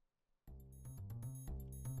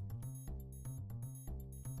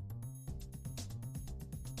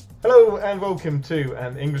Hello and welcome to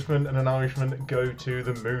An Englishman and an Irishman Go to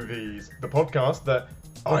the Movies, the podcast that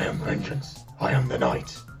I am vengeance, I am the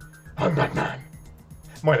night, I'm Batman.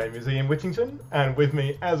 My name is Ian Whittington, and with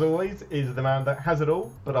me, as always, is the man that has it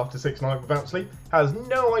all, but after 6 nights without sleep, has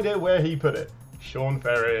no idea where he put it, Sean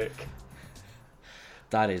Ferrick.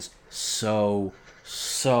 That is so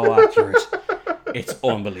accurate. It's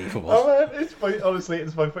unbelievable. Oh man, it's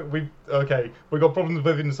my we got problems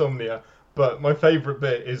with insomnia, but my favourite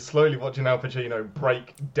bit is slowly watching Al Pacino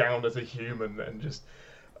break down as a human and just,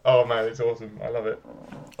 oh man, it's awesome. I love it.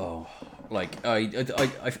 Oh, like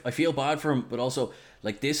I feel bad for him, but also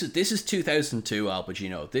like this is 2002 Al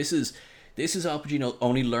Pacino. This is Al Pacino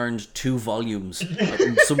only learned 2 volumes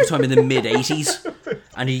sometime in the mid 80s,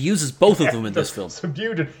 and he uses both of them in this film.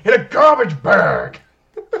 Subdued in a garbage bag.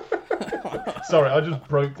 Sorry, I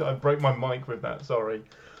broke my mic with that. Sorry.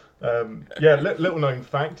 Little known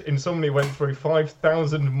fact, Insomnia went through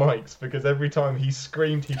 5,000 mics because every time he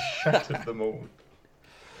screamed, he shattered them all.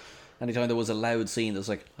 Anytime there was a loud scene, there's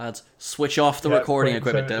like, lads, switch off the recording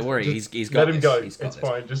equipment. Don't worry, he's got let him go. It's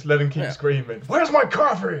fine. Just let him keep screaming. Where's my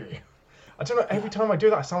coffee? I don't know. Every time I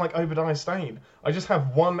do that, I sound like Obadiah Stane. I just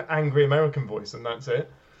have one angry American voice, and that's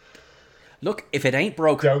it. Look, if it ain't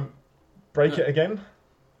broke, don't break it again.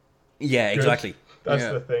 Yeah, Good. Exactly. That's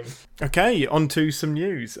the thing. Okay, on to some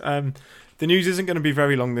news. The news isn't going to be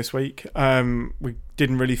very long this week. We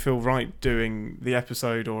didn't really feel right doing the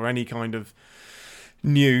episode or any kind of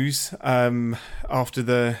news after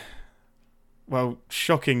the,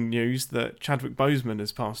 shocking news that Chadwick Boseman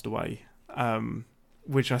has passed away,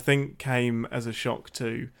 which I think came as a shock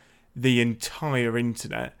to the entire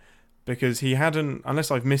internet, because he hadn't,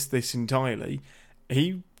 unless I've missed this entirely,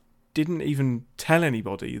 he didn't even tell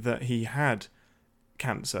anybody that he had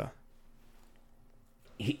cancer.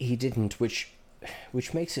 He didn't, which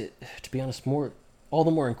makes it, to be honest, all the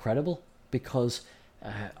more incredible, because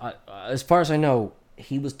as far as I know,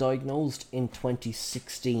 he was diagnosed in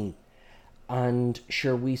 2016, and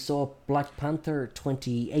sure, we saw Black Panther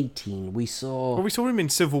 2018. We saw him in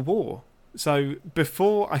Civil War. So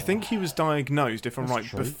before, I think he was diagnosed, if I'm right,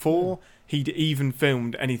 true. Before he'd even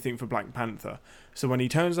filmed anything for Black Panther. So when he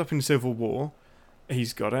turns up in Civil War,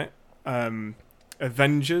 he's got it.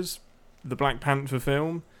 Avengers, the Black Panther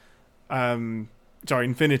film,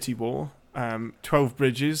 Infinity War, 12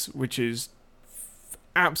 Bridges, which is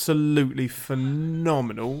absolutely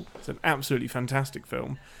phenomenal. It's an absolutely fantastic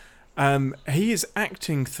film. He is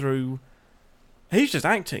acting through... He's just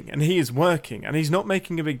acting, and he is working, and he's not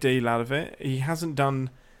making a big deal out of it. He hasn't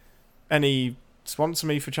done any sponsor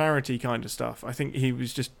me for charity kind of stuff. I think he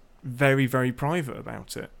was just very, very private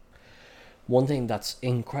about it. One thing that's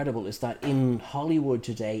incredible is that in Hollywood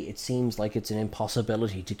today, it seems like it's an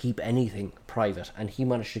impossibility to keep anything private, and he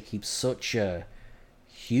managed to keep such a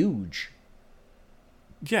huge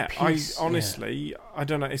piece. I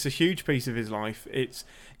don't know, it's a huge piece of his life.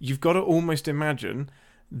 You've got to almost imagine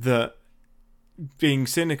that, being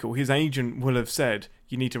cynical, his agent will have said,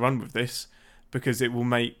 you need to run with this because it will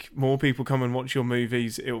make more people come and watch your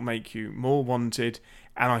movies, it will make you more wanted.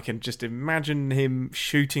 And I can just imagine him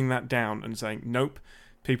shooting that down and saying, nope,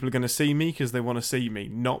 people are going to see me because they want to see me,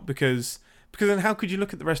 not because then how could you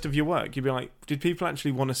look at the rest of your work? You'd be like, did people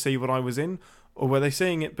actually want to see what I was in, or were they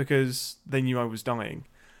seeing it because they knew I was dying?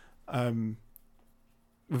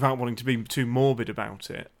 Without wanting to be too morbid about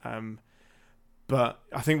it. But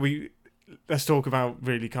I think let's talk about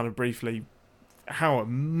really kind of briefly how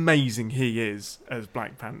amazing he is as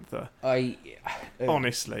Black Panther.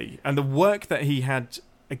 Honestly. And the work that he had,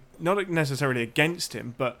 not necessarily against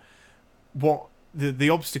him, but what the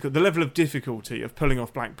obstacle, the level of difficulty of pulling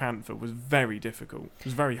off Black Panther was very difficult. It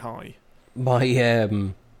was very high.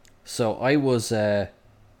 So I was, I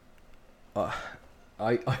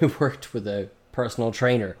worked with a personal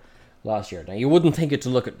trainer last year. Now, you wouldn't think it to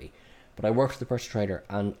look at me, but I worked with a personal trainer,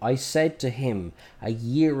 and I said to him a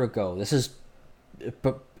year ago, this is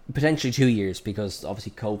potentially 2 years because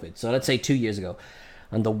obviously COVID, so let's say 2 years ago,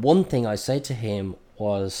 and the one thing I said to him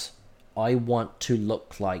was, I want to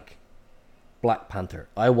look like Black Panther.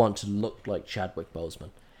 I want to look like Chadwick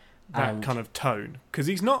Boseman. That kind of tone, because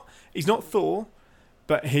he's not Thor,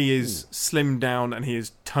 but he is slimmed down and he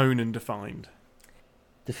is tone and defined.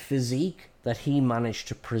 The physique that he managed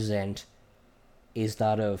to present is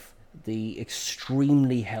that of the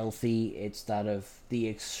extremely healthy. It's that of the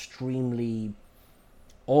extremely...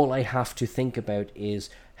 All I have to think about is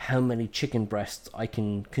how many chicken breasts I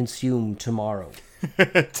can consume tomorrow.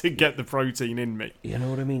 To get the protein in me. You know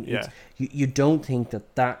what I mean? Yeah. You don't think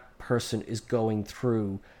that person is going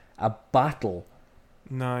through a battle.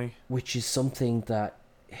 No. Which is something that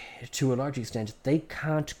to a large extent, they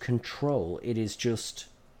can't control. It is just...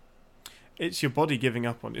 It's your body giving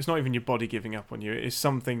up on you. It's not even your body giving up on you. It is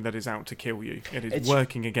something that is out to kill you. It is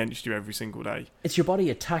working against you every single day. It's your body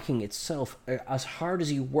attacking itself. As hard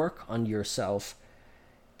as you work on yourself,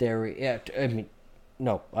 I'll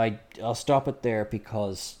stop it there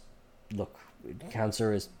because, look,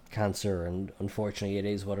 cancer is cancer, and unfortunately it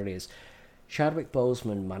is what it is. Chadwick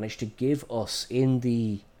Boseman managed to give us, in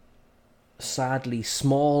the sadly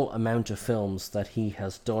small amount of films that he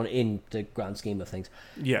has done in the grand scheme of things,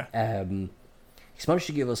 Yeah. he's managed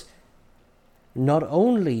to give us not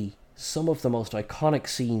only some of the most iconic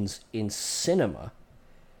scenes in cinema,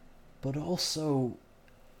 but also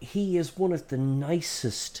he is one of the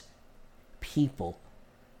nicest people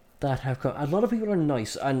that have come. A lot of people are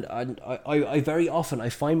nice, and I very often I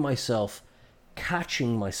find myself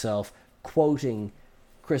catching myself quoting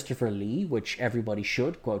Christopher Lee, which everybody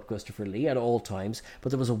should quote Christopher Lee at all times,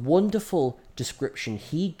 but there was a wonderful description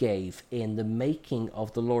he gave in the making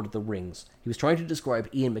of The Lord of the Rings. He was trying to describe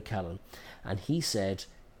Ian McKellen, and he said,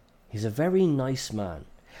 he's a very nice man,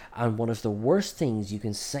 and one of the worst things you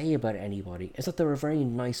can say about anybody is that they're a very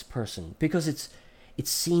nice person, because it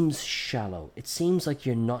seems shallow. It seems like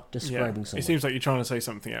you're not describing someone. It seems like you're trying to say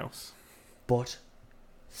something else. But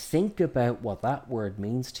think about what that word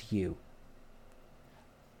means to you.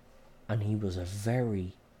 And he was a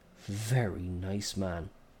very, very nice man.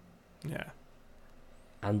 Yeah.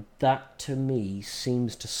 And that, to me,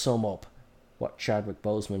 seems to sum up what Chadwick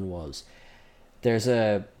Boseman was. There's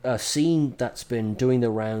a scene that's been doing the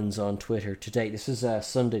rounds on Twitter today. This is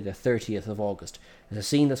Sunday, the 30th of August. There's a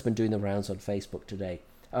scene that's been doing the rounds on Facebook today.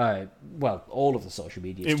 Well, all of the social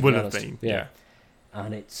media. It would have been, yeah.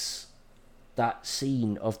 And it's that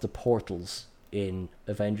scene of the portals in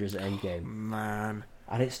Avengers Endgame. Man.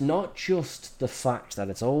 And it's not just the fact that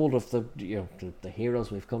it's all of the the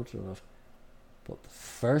heroes we've come to love, but the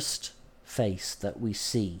first face that we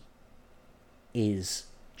see is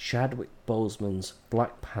Chadwick Boseman's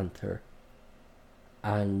Black Panther,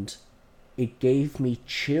 and it gave me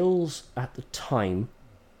chills at the time.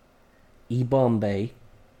 Bombay.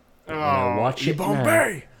 Watch it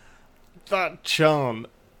Bombay. That chant.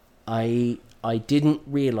 I didn't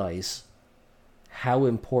realize how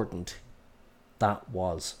important that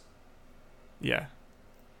was. Yeah.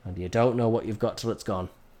 And you don't know what you've got till it's gone.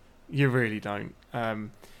 You really don't.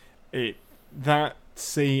 I'm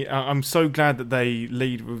so glad that they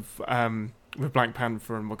lead with Black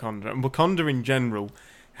Panther and Wakanda. And Wakanda in general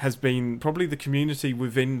has been probably the community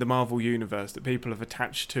within the Marvel Universe that people have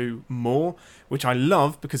attached to more, which I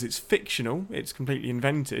love because it's fictional, it's completely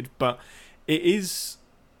invented, but it's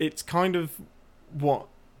kind of what...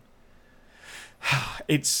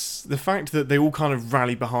 It's the fact that they all kind of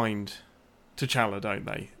rally behind T'Challa, don't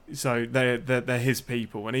they? So they're his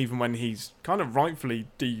people, and even when he's kind of rightfully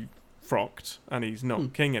defrocked and he's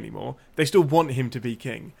not king anymore, they still want him to be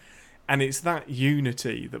king. And it's that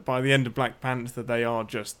unity that by the end of Black Panther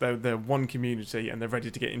they're one community and they're ready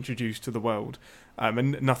to get introduced to the world,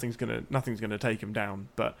 and nothing's gonna take them down.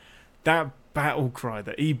 But that battle cry,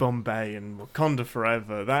 the Bombay and Wakanda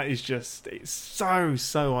Forever, that is just, it's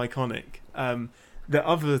so iconic. The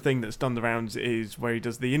other thing that's done the rounds is where he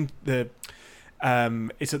does it's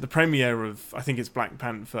at the premiere of, I think it's Black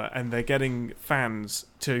Panther, and they're getting fans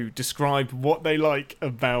to describe what they like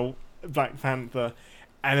about Black Panther,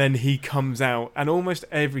 and then he comes out and almost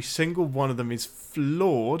every single one of them is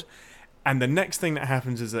flawed, and the next thing that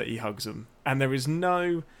happens is that he hugs them, and there is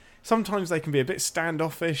no... Sometimes they can be a bit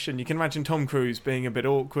standoffish, and you can imagine Tom Cruise being a bit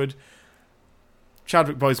awkward.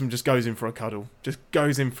 Chadwick Boseman just goes in for a cuddle, just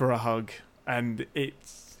goes in for a hug, and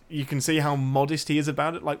you can see how modest he is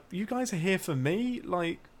about it. Like, you guys are here for me?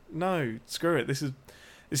 Like, no, screw it. This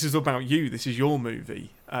is about you. This is your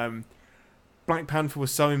movie. Black Panther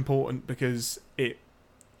was so important because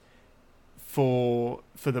for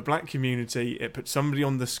the black community, it put somebody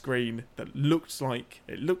on the screen that looked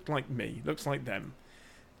like me, looks like them.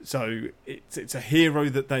 So it's a hero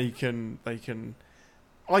that I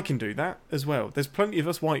can do that as well. There's plenty of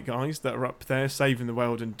us white guys that are up there saving the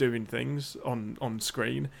world and doing things on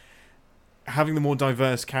screen. Having the more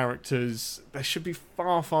diverse characters, there should be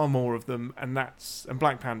far, far more of them, and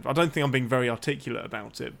Black Panther. I don't think I'm being very articulate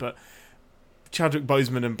about it, but Chadwick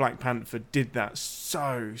Boseman and Black Panther did that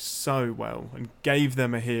so well and gave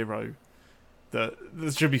them a hero that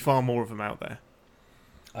there should be far more of them out there.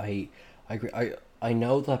 I agree. I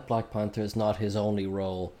know that Black Panther is not his only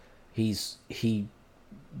role. He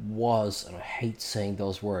was, and I hate saying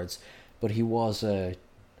those words, but he was a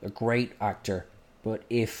great actor. But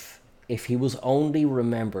if he was only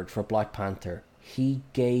remembered for Black Panther, he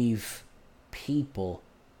gave people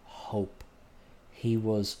hope. He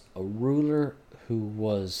was a ruler who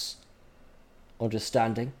was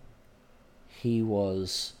understanding. He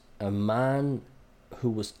was a man who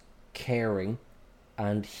was caring,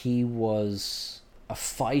 and he was a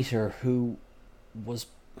fighter who was,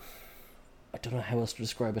 I don't know how else to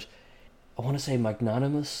describe it. I want to say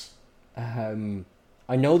magnanimous.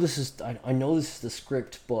 I know this is the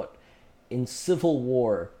script, but in Civil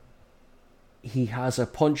War, he has a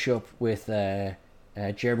punch up with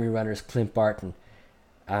Jeremy Renner's Clint Barton,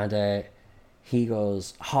 and he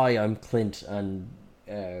goes, "Hi, I'm Clint," and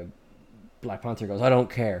Black Panther goes, "I don't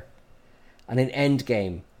care." And in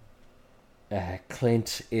Endgame,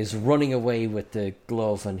 Clint is running away with the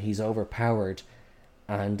glove and he's overpowered,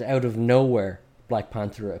 and out of nowhere Black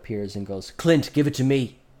Panther appears and goes, "Clint, give it to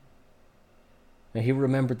me." Now he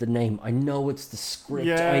remembered the name. I know it's the script.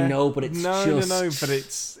 Yeah, I know, but it's no, just but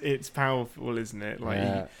it's powerful, isn't it? Like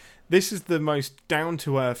Yeah. this is the most down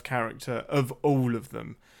to earth character of all of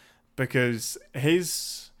them, because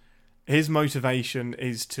his motivation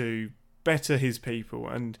is to better his people,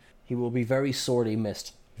 and he will be very sorely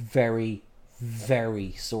missed. Very,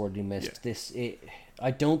 very sorely missed. Yeah.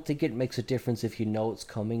 I don't think it makes a difference if you know it's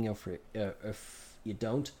coming or if you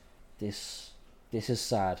don't. This is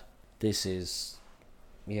sad. This is,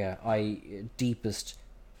 deepest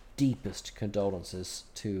condolences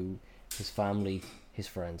to his family, his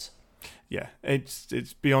friends. yeah,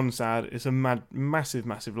 it's beyond sad. It's a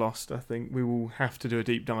massive loss. I think we will have to do a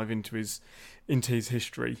deep dive into his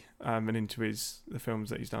history and into the films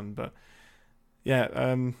that he's done. But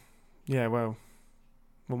well,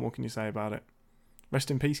 what more can you say about it? Rest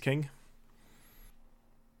in peace, King.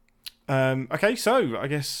 Okay, so I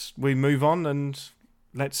guess we move on and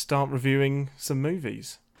let's start reviewing some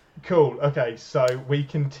movies. Cool. Okay, so we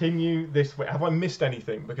continue this way. Have I missed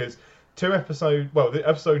anything? Because episode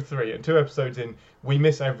 3 and 2 episodes in, we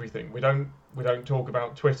miss everything. We don't talk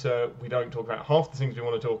about Twitter. We don't talk about half the things we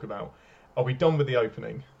want to talk about. Are we done with the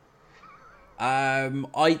opening?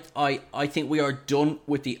 I think we are done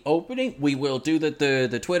with the opening. We will do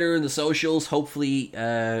the Twitter and the socials. Hopefully,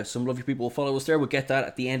 some lovely people will follow us there. We'll get that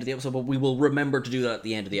at the end of the episode, but we will remember to do that at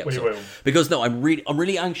the end of the episode. We will. Because I'm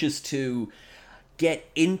really anxious to get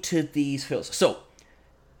into these films. So,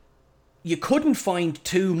 you couldn't find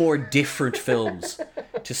two more different films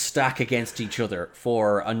to stack against each other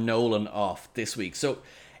for a Nolan off this week. So,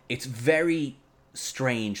 it's very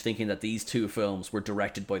strange thinking that these two films were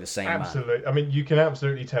directed by the same man. Absolutely. I mean, you can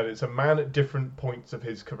absolutely tell it's a man at different points of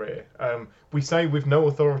his career. We say with no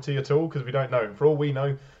authority at all because we don't know. For all we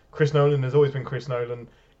know, Chris Nolan has always been Chris Nolan.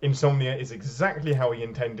 Insomnia is exactly how he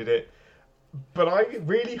intended it. But I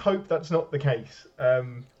really hope that's not the case. But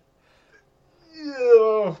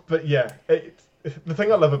yeah, the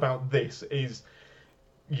thing I love about this is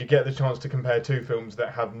you get the chance to compare two films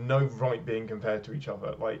that have no right being compared to each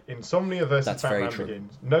other. Like Insomnia versus That's Batman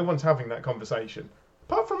Begins. No one's having that conversation.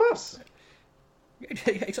 Apart from us.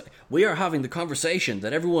 We are having the conversation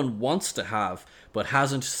that everyone wants to have but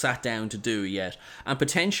hasn't sat down to do yet. And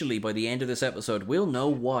potentially by the end of this episode, we'll know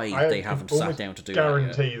why they haven't sat down to do that yet.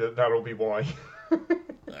 Guarantee that that'll be why.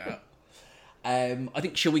 I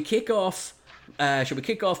think, should we kick off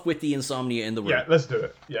with the Insomnia in the room? Yeah, let's do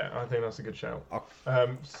it. Yeah, I think that's a good shout.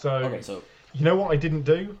 So you know what I didn't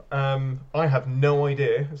do? I have no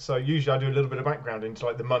idea. So usually I do a little bit of background into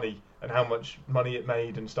like the money and how much money it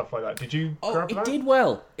made and stuff like that. Did you? It did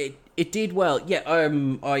well. It did well. Yeah.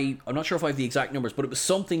 I'm not sure if I have the exact numbers, but it was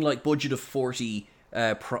something like budget of 40,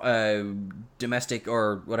 domestic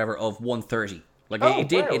or whatever of 130. Like it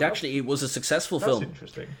did. Wow, it was a successful film. That's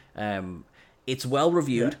interesting. It's well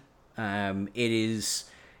reviewed. Yeah. It is.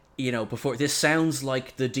 Before this sounds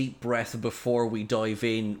like the deep breath before we dive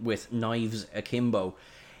in with Knives Akimbo.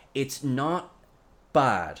 It's not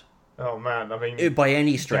bad. Oh man, I mean, by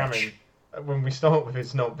any stretch. When we start with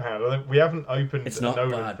it's not bad. We haven't opened it's a not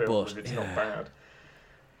Nolan bad, film but with it's not bad.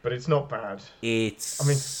 But it's not bad.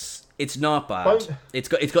 It's not bad.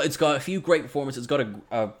 It's got a few great performances. It's got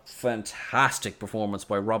a fantastic performance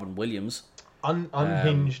by Robin Williams.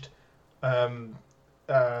 Unhinged,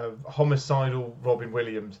 homicidal Robin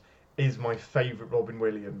Williams is my favourite Robin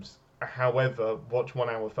Williams. However, watch 1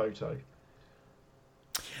 Hour Photo.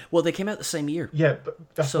 Well, they came out the same year. Yeah, but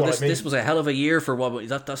that's what I mean. This was a hell of a year for Robin.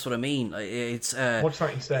 That's what I mean. It's watch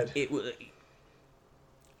that instead.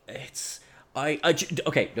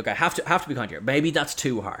 Okay. Look, I have to be kind here. Maybe that's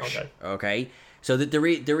too harsh. Okay. So that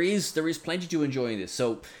there is plenty to enjoy in this.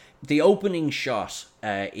 So the opening shot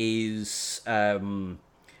is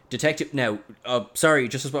Detective. Now, sorry,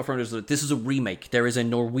 just as well for others, this is a remake. There is a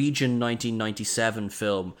Norwegian 1997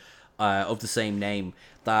 film of the same name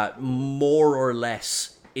that more or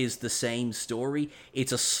less is the same story.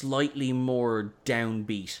 It's a slightly more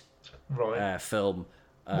downbeat film.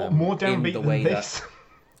 More downbeat in the than way this.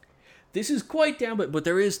 This is quite downbeat, but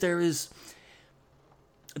there's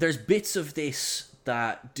bits of this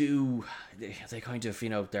that they kind of,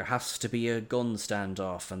 there has to be a gun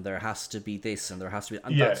standoff, and there has to be this, and there has to be,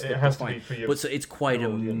 and it has to be for your, but so it's quite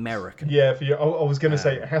audience. American. Yeah, for your, I was going to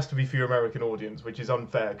say it has to be for your American audience, which is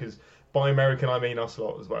unfair because by American I mean us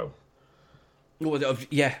lot as well. Well,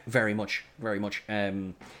 yeah, very much.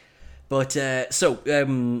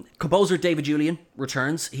 Composer David Julian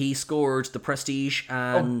returns. He scored The Prestige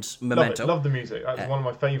and Memento. Love the music. That's one of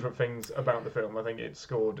my favourite things about the film. I think it's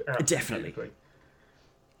scored definitely. Beautifully.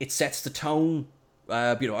 It sets the tone.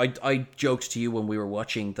 I joked to you when we were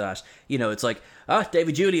watching that, it's like,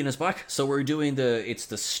 David Julian is back, so we're doing the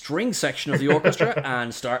string section of the orchestra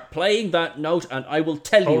and start playing that note, and I will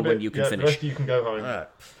tell you when you can finish. The rest you can go home.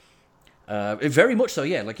 Very much so,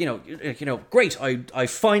 yeah. Great. I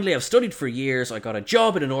finally have studied for years. I got a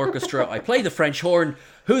job in an orchestra. I play the French horn.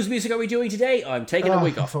 Whose music are we doing today? I'm taking a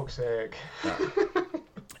week off. For fuck's sake.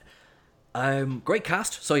 Great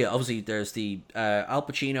cast. So yeah, obviously there's the Al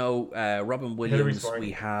Pacino, Robin Williams.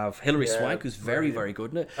 We have Hilary Swank, who's very, very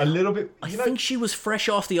good in it. A little bit. I think she was fresh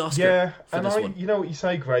off the Oscar. Yeah, for and this one. you know what you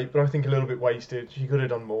say, great, but I think a little bit wasted. She could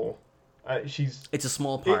have done more. It's a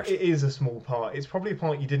small part. It is a small part. It's probably a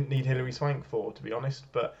part you didn't need Hilary Swank for, to be honest.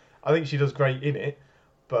 But I think she does great in it.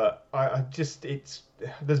 But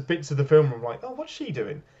there's bits of the film where I'm like, oh, what's she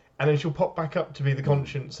doing? And then she'll pop back up to be the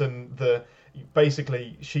conscience and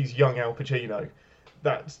basically she's young Al Pacino.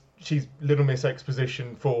 She's Little Miss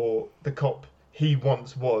Exposition for the cop he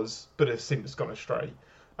once was, but has since gone astray.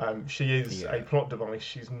 She is a plot device.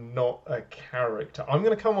 She's not a character. I'm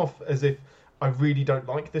going to come off as if I really don't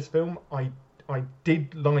like this film. I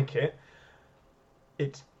did like it.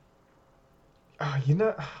 It's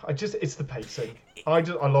it's the pacing. I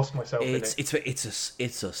lost myself in it.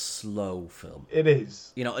 It's a slow film. It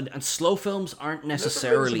is. And slow films aren't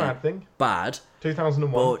necessarily That's a bad thing. Bad.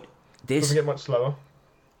 2001. But this doesn't get much slower.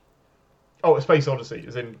 Oh, A Space Odyssey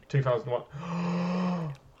is in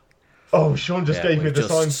 2001. Oh, Sean just gave me the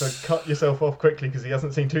sign to cut yourself off quickly because he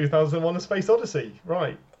hasn't seen 2001: A Space Odyssey.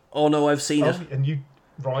 Right. Oh no, I've seen it. And you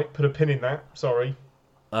put a pin in that. Sorry.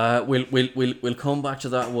 We'll come back to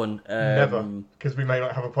that one. Never, because we may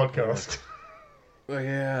not have a podcast.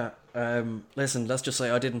 Yeah. Listen, let's just say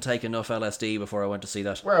I didn't take enough LSD before I went to see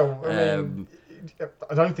that. Well,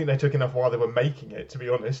 I don't think they took enough while they were making it, to be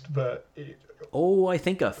honest. But I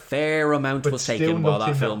think a fair amount was taken while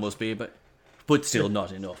that film was being, but still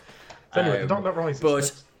not enough. So anyway, The Dark Knight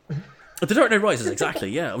Rises. But The Dark Knight Rises, exactly.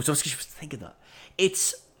 Yeah, I was just thinking that.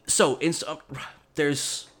 It's so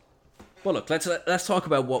there's. Well, look, let's talk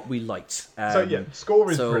about what we liked.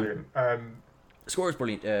 Score is brilliant. Score is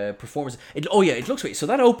brilliant. Performance. It looks great. So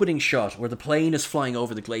that opening shot where the plane is flying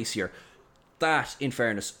over the glacier, that, in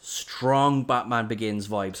fairness, strong Batman Begins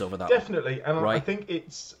vibes over that. Definitely, and right? I think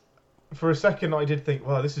it's. For a second, I did think,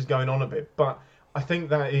 well, this is going on a bit, but I think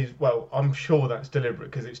that is, I'm sure that's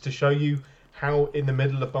deliberate because it's to show you how in the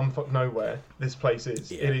middle of bumfuck nowhere this place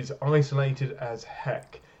is. Yeah. It is isolated as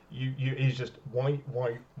heck. It is just white.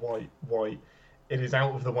 It is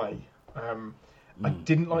out of the way. I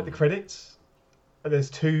didn't like the credits. There's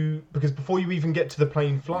two, because before you even get to the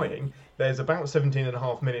plane flying, there's about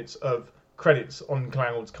 17.5 minutes of credits on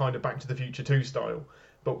clouds, kind of Back to the Future 2 style,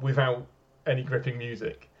 but without any gripping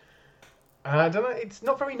music. I don't know, it's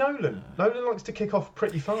not very Nolan. Nolan likes to kick off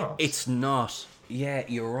pretty fast. It's not. Yeah,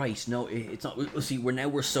 you're right. No, it's not. See,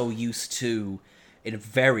 we're so used to, in a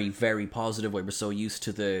very, very positive way, we're so used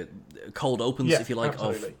to the cold opens, if you like,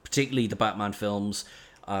 absolutely. Of particularly the Batman films,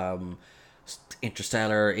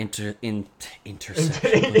 Interstellar, Interception,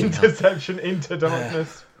 Into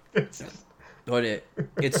Darkness. But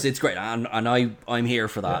it's great, and I'm here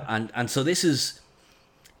for that. Yeah. And so this is,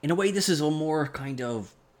 in a way, this is a more kind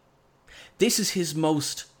of, this is his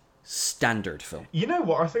most standard film. You know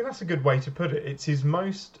what? I think that's a good way to put it. It's his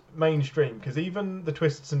most mainstream, because even the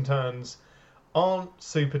twists and turns aren't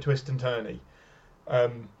super twist and turny. We're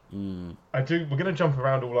going to jump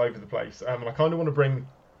around all over the place, and I kind of want to bring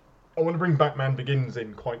Batman Begins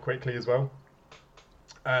in quite quickly as well.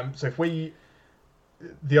 So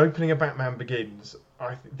the opening of Batman Begins,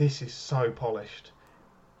 this is so polished,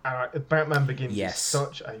 and Batman Begins is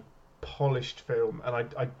such a polished film, and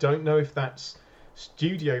I don't know if that's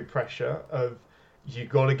studio pressure of you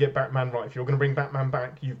got to get Batman right. If you're going to bring Batman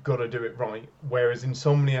back, you've got to do it right. Whereas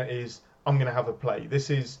Insomnia is, I'm going to have a play. This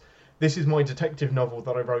is my detective novel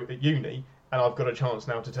that I wrote at uni, and I've got a chance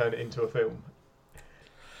now to turn it into a film.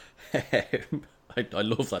 I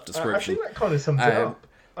love that description. I think that kind of sums it up.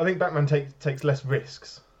 I think Batman takes less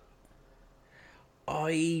risks.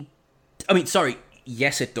 I mean, sorry.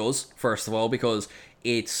 Yes, it does. First of all, because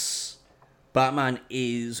Batman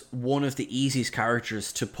is one of the easiest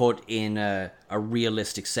characters to put in a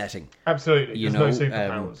realistic setting. Absolutely, there's no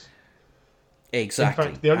superpowers. Exactly.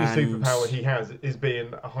 In fact, the only superpower he has is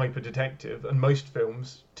being a hyper detective, and most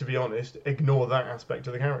films, to be honest, ignore that aspect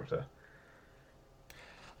of the character.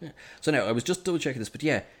 So now, I was just double checking this, but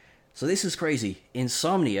yeah. So this is crazy.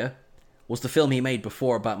 Insomnia was the film he made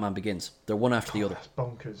before Batman Begins. They're one after the other. That's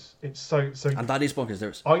bonkers. It's so. And that is bonkers.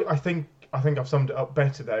 There's. I think I've summed it up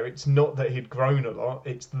better there. It's not that he'd grown a lot.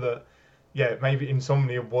 It's that, yeah, maybe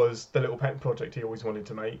Insomnia was the little pet project he always wanted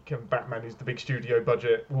to make, and Batman is the big studio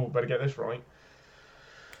budget. Oh, better get this right.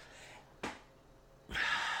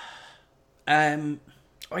 I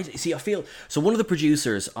feel so. One of the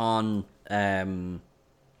producers on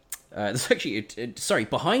there's actually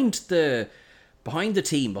behind the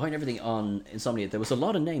team, behind everything on Insomnia, there was a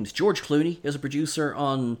lot of names. George Clooney is a producer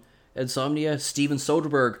on Insomnia. Steven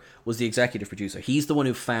Soderbergh was the executive producer. He's the one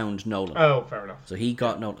who found Nolan. Oh, fair enough. So he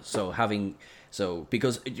got Nolan.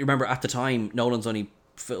 Because you remember at the time, Nolan's only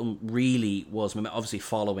film really was obviously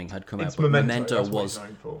Following had come out. But Memento was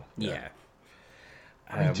known for. Yeah.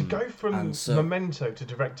 I mean, to go from Memento to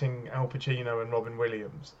directing Al Pacino and Robin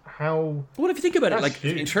Williams, how? Well, if you think about it, like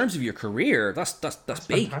huge. In terms of your career, that's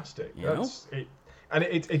big. Fantastic. You know? And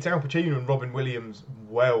it's Al Pacino and Robin Williams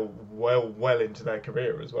well into their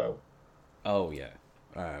career as well. Oh yeah,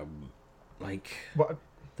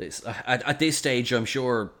 this at this stage, I'm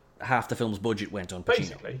sure half the film's budget went on Pacino.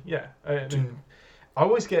 Basically, yeah. And I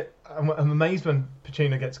always I'm amazed when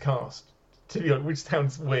Pacino gets cast. To be honest, which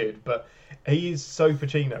sounds weird, but he is so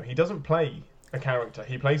Pacino. He doesn't play a character;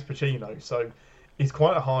 he plays Pacino. So it's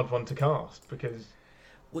quite a hard one to cast because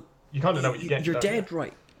you kind of know what you get. You're dead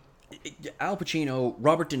right. Al Pacino,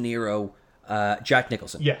 Robert De Niro, Jack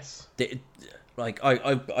Nicholson. Yes.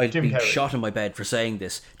 I'd be shot in my bed for saying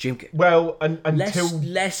this. Well, until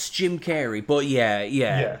less Jim Carrey, but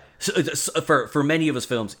yeah. So, for many of his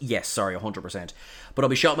films, yes, sorry, 100%. But I'll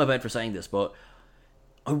be shot in my bed for saying this. But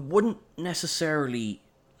I wouldn't necessarily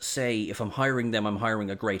say if I'm hiring them, I'm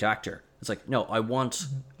hiring a great actor. It's like, no, I want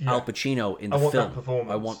Al Pacino in the film. That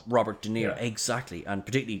performance. I want Robert De Niro, exactly, and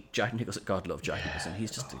particularly Jack Nicholson. God love Jack Nicholson.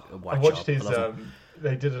 He's just a whack I watched job. his.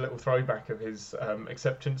 They did a little throwback of his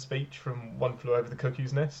acceptance speech from One Flew Over the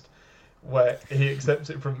Cuckoo's Nest, where he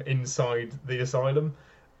accepts it from inside the asylum.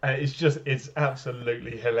 It's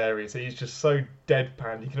absolutely hilarious. He's just so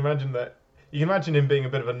deadpan. You can imagine him being a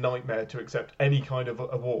bit of a nightmare to accept any kind of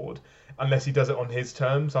award unless he does it on his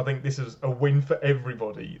terms. I think this is a win for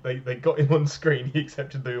everybody. They got him on screen, he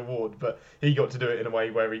accepted the award, but he got to do it in a way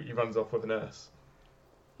where he runs off with a nurse.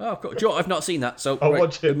 Oh, cool. Joe, I've not seen that, so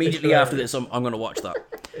watch it. Immediately after this, I'm going to watch that.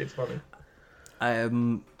 It's funny.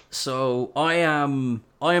 So I am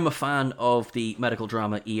a fan of the medical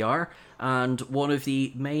drama ER, and one of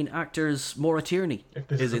the main actors, Maura Tierney,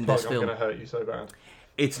 is in this film. I'm going to hurt you so bad.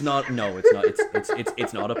 It's not. No, it's not.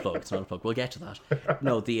 It's not a plug. It's not a plug. We'll get to that.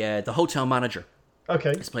 No, the hotel manager.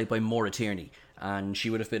 Okay. Is played by Maura Tierney, and she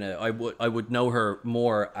would have been I would know her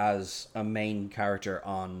more as a main character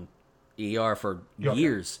on ER for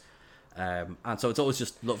years, and so it's always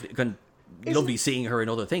just lovely seeing her in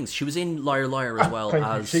other things. She was in Liar Liar as well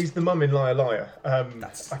as. She's the mum in Liar Liar.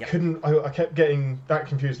 I kept getting that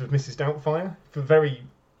confused with Mrs. Doubtfire for very.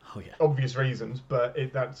 Obvious reasons, but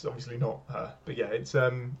that's obviously not her. But yeah, it's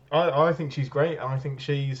I think she's great. I think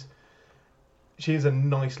she is a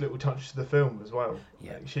nice little touch to the film as well.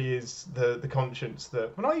 Yeah, she is the conscience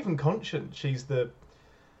that, well, not even conscience. She's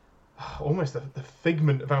almost the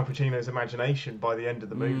figment of Al Pacino's imagination by the end of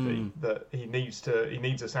the movie. That he needs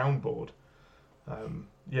a soundboard.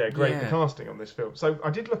 The casting on this film. So I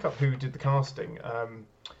did look up who did the casting,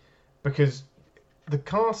 because the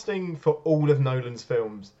casting for all of Nolan's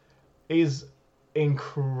films is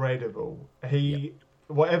incredible.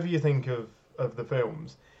 Whatever you think of the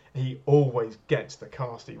films, he always gets the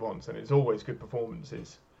cast he wants, and it's always good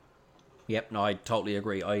performances. Yep, no, I totally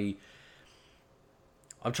agree. I'm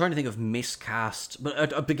trying to think of miscast,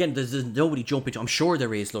 but again, there's nobody jumping to. I'm sure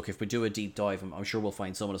there is. Look, if we do a deep dive, I'm sure we'll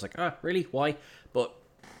find someone that's like, really? Why? But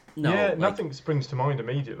no. Yeah, nothing springs to mind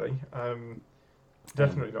immediately.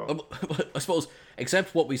 Definitely not. I suppose,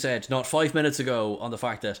 except what we said not 5 minutes ago on the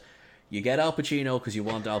fact that you get Al Pacino because you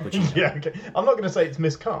want Al Pacino. Yeah, okay. I'm not going to say it's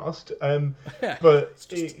miscast, but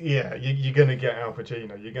you're going to get Al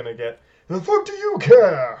Pacino. You're going to get, the fuck do you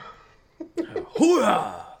care?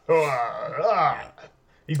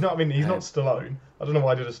 He's not Stallone. I don't know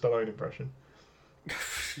why I did a Stallone impression.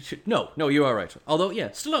 No, you are right. Although, yeah,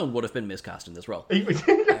 Stallone would have been miscast in this role.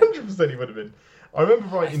 100% he would have been. I remember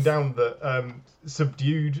writing down that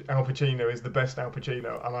subdued Al Pacino is the best Al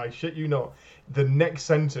Pacino, and I shit you not, the next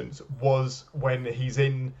sentence was when he's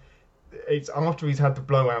in. It's after he's had the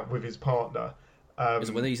blowout with his partner. Is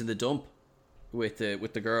it when he's in the dump with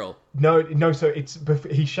the girl? No. So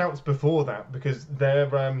he shouts before that because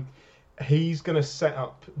he's gonna set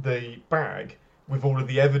up the bag with all of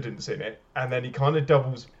the evidence in it, and then he kind of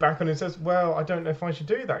doubles back on it and says, "Well, I don't know if I should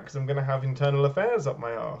do that because I'm gonna have internal affairs up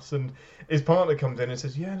my arse." And his partner comes in and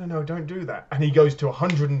says, "Yeah, no, don't do that." And he goes to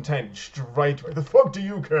 110 straight away. The fuck do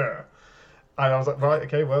you care? And I was like, right,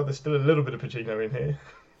 okay, well, there's still a little bit of Pacino in here.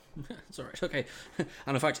 It's alright, okay.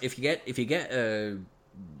 And in fact, if you get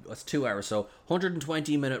that's 2 hours, so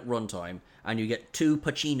 120-minute runtime, and you get 2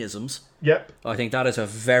 Pacinisms. Yep. I think that is a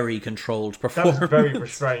very controlled performance. That's very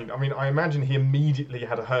restrained. I mean, I imagine he immediately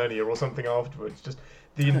had a hernia or something afterwards. Just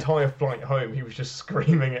the entire flight home, he was just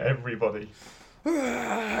screaming at everybody.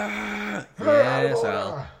 Yes,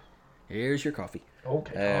 Al. Here's your coffee.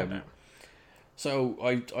 Okay, calm down. So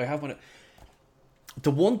I have one.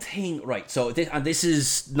 The one thing, right? So this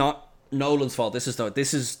is not Nolan's fault. This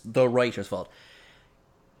is the writer's fault.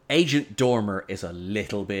 Agent Dormer is a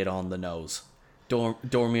little bit on the nose.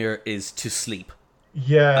 Dormer is to sleep.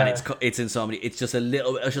 Yeah, and it's insomnia. It's just a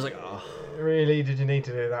little. It's just like, oh. Really? Did you need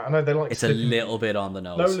to do that? I know they like. It's a little bit on the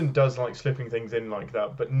nose. Nolan does like slipping things in like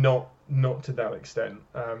that, but not to that extent.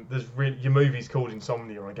 There's really your movie's called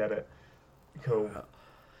Insomnia. I get it. Cool.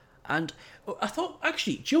 And I thought,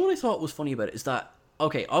 actually, do you know what I thought was funny about it? Is that,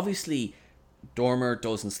 okay, obviously, Dormer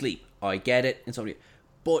doesn't sleep. I get it, insomnia.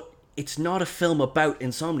 But it's not a film about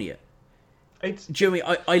insomnia. Jimmy,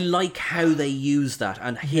 I like how they use that.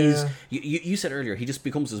 And his, you said earlier, he just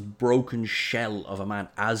becomes this broken shell of a man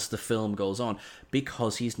as the film goes on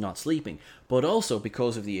because he's not sleeping. But also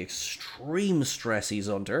because of the extreme stress he's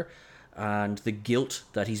under and the guilt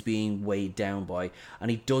that he's being weighed down by.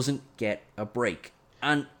 And he doesn't get a break.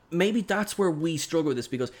 And maybe that's where we struggle with this,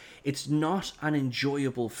 because it's not an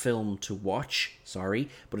enjoyable film to watch. Sorry,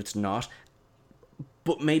 but it's not.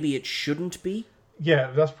 But maybe it shouldn't be.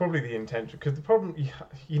 Yeah, that's probably the intention. Because the problem,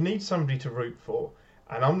 you need somebody to root for.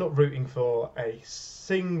 And I'm not rooting for a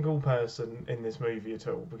single person in this movie at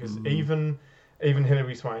all. Because even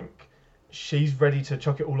Hilary Swank, she's ready to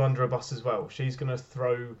chuck it all under a bus as well. She's going to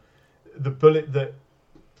throw the bullet that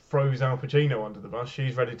throws Al Pacino under the bus.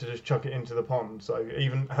 She's ready to just chuck it into the pond. So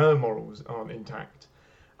even her morals aren't intact.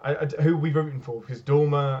 Who are we rooting for? Because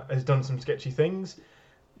Dormer has done some sketchy things.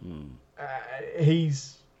 He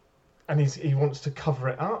wants to cover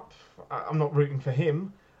it up. I'm not rooting for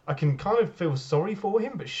him. I can kind of feel sorry for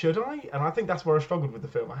him, but should I? And I think that's where I struggled with the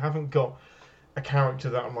film. I haven't got a character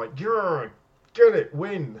that I'm like, yeah, get it,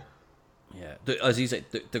 win. Yeah, as you say,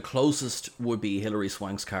 the closest would be Hilary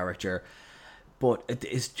Swank's character, but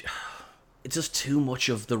it's just too much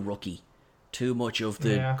of the rookie, too much of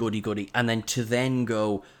the goody-goody, and then to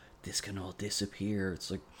go, this can all disappear. It's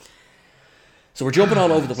like, so we're jumping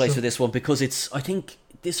all over the place with this one, because I think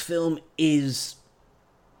this film it's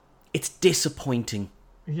disappointing.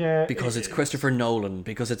 Yeah, because it's Christopher Nolan,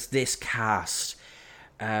 because it's this cast.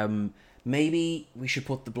 Maybe we should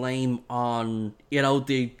put the blame on,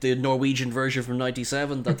 the Norwegian version from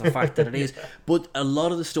 '97, that the fact that it is. But a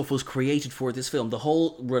lot of the stuff was created for this film. The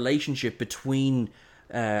whole relationship between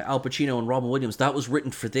Al Pacino and Robin Williams, that was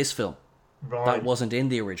written for this film. Right. That wasn't in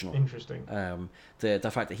the original. Interesting.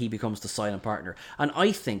 The fact that he becomes the silent partner, and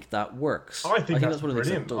I think that works. I think that's one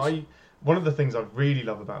brilliant. Of the things that does. One of the things I really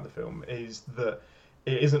love about the film is that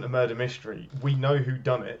it isn't a murder mystery. We know who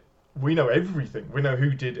done it. We know everything. We know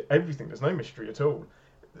who did everything. There's no mystery at all.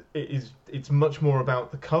 It's much more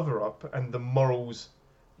about the cover up and the morals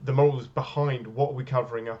behind what we're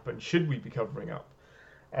covering up and should we be covering up.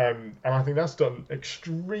 And I think that's done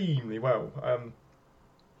extremely well.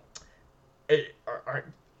 I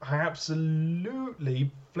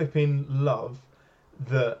absolutely flipping love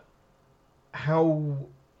how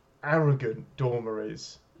arrogant Dormer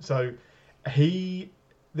is. So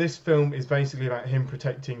this film is basically about him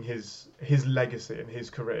protecting his legacy and his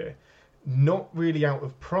career, not really out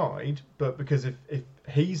of pride, but because if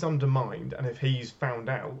he's undermined and if he's found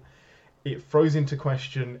out, it throws into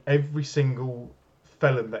question every single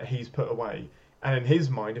felon that he's put away. And in his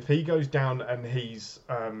mind, if he goes down and he's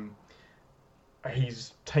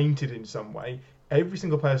tainted in some way, every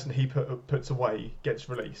single person he puts away gets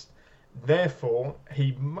released. Therefore,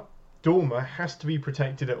 Dormer has to be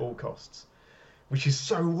protected at all costs, which is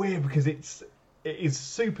so weird because it is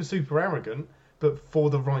super, super arrogant, but for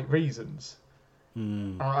the right reasons.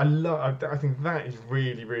 I think that is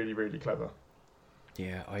really, really, really clever.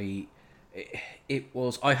 Yeah,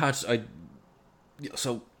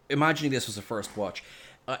 so imagining this was a first watch,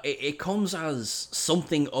 it comes as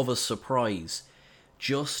something of a surprise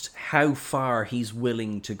just how far he's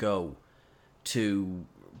willing to go to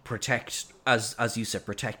protect, as you said,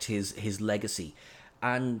 protect his legacy.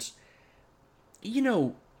 And you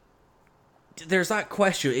know, there's that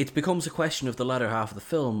question. It becomes a question of the latter half of the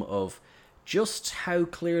film of just how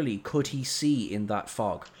clearly could he see in that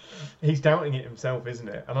fog. He's doubting it himself, isn't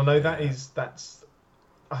it? And I know that's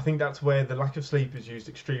I think that's where the lack of sleep is used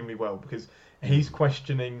extremely well, because he's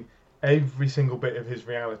questioning every single bit of his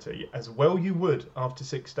reality, as well you would after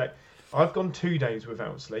 6 days. I've gone 2 days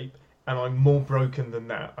without sleep, and I'm more broken than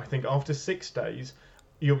that. I think after 6 days,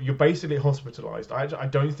 you're basically hospitalised. I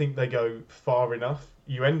don't think they go far enough.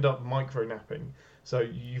 You end up micro-napping, so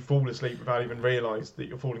you fall asleep without even realise that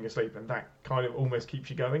you're falling asleep, and that kind of almost keeps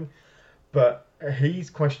you going. But he's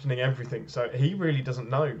questioning everything, so he really doesn't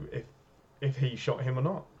know if he shot him or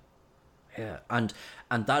not. Yeah, and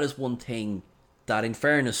that is one thing that, in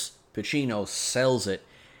fairness, Pacino sells it.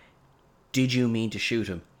 Did you mean to shoot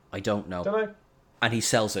him? I don't know. Don't know. And he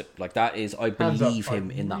sells it. Like, that is, I believe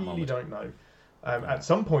him in that moment. I really don't know. At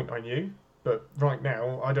some point I knew, but right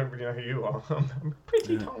now I don't really know who you are. I'm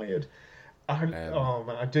pretty tired. Oh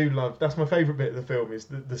man, I do love. That's my favourite bit of the film, is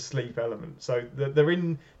the sleep element. So they're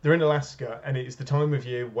in Alaska, and it's the time of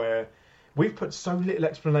year where we've put so little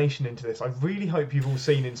explanation into this. I really hope you've all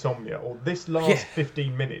seen Insomnia, or this last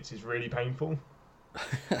 15 minutes is really painful.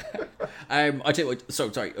 I tell you what,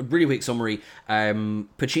 sorry, a really quick summary.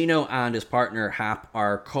 Pacino and his partner Hap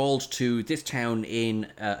are called to this town in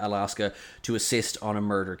Alaska to assist on a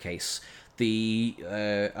murder case. The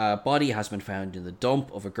body has been found in the dump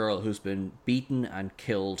of a girl who's been beaten and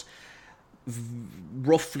killed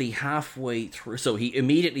roughly halfway through. So he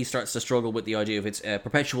immediately starts to struggle with the idea of it's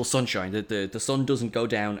perpetual sunshine. The sun doesn't go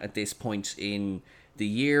down at this point in the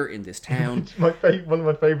year in this town. One of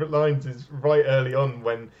my favourite lines is right early on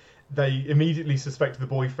when they immediately suspect the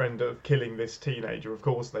boyfriend of killing this teenager. Of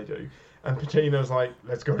course they do. And Pacino's like,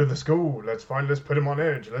 let's go to the school. Let's put him on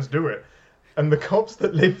edge. Let's do it. And the cops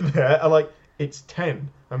that live there are like, it's 10.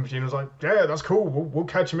 And Pacino's like, yeah, that's cool. We'll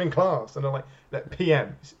catch him in class. And they're like,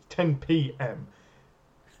 PM. It's 10 p.m.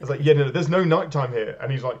 It's like, yeah, no, there's no nighttime here. And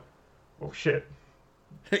he's like, well, shit.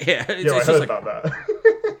 Yeah, I heard about that.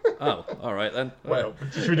 Oh, all right then. Well,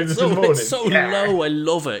 should we do this in the morning? It's so low. I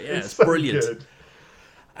love it. Yeah, it's so brilliant. Good.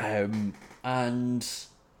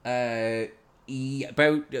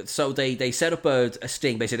 So they set up a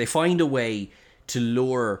sting. Basically, they find a way to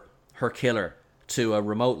lure her killer to a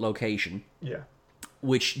remote location. Yeah.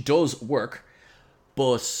 Which does work,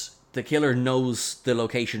 but the killer knows the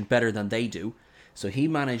location better than they do, so he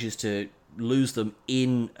manages to lose them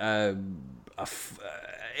in a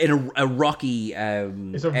rocky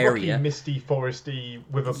it's a area. Rocky, misty, foresty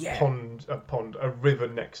with a river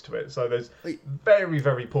next to it. So there's very,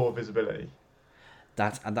 very poor visibility.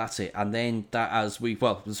 That's it. And then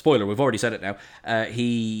spoiler, we've already said it now.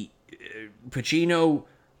 Pacino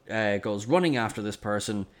goes running after this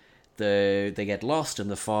person. They get lost in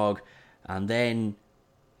the fog, and then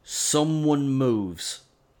someone moves.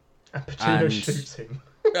 And Pacino shoots him.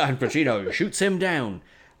 And Pacino shoots him down,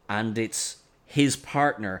 and it's his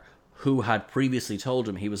partner who had previously told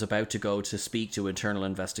him he was about to go to speak to Internal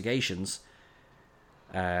Investigations,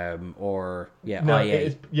 IA.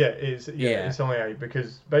 It's IA,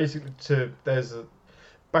 because basically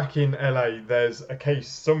back in LA there's a case,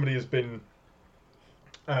 somebody has been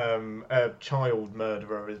a child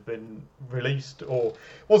murderer has been released or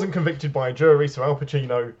wasn't convicted by a jury, so Al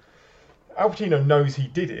Pacino knows he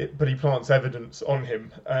did it, but he plants evidence on him.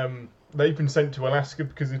 They've been sent to Alaska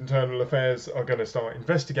because Internal Affairs are going to start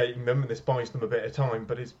investigating them, and this buys them a bit of time,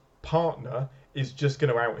 but his partner is just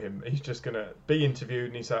going to out him. He's just going to be interviewed,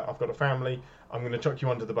 and he said, I've got a family, I'm going to chuck you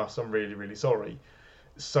under the bus, I'm really, really sorry.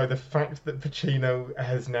 So the fact that Pacino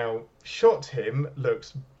has now shot him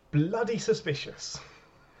looks bloody suspicious.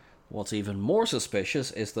 What's even more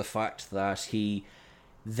suspicious is the fact that he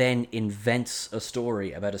then invents a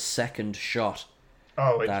story about a second shot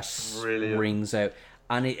that brilliant. Rings out.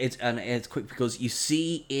 And it's quick, because you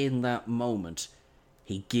see in that moment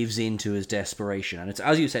he gives in to his desperation, and it's,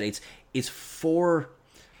 as you said, it's for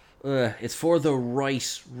the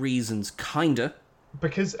right reasons, kinda.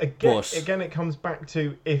 Because again, it comes back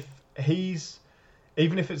to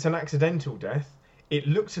even if it's an accidental death, it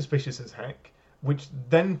looks suspicious as heck, which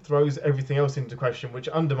then throws everything else into question, which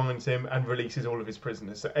undermines him and releases all of his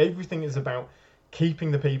prisoners. So everything is about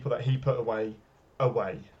keeping the people that he put away.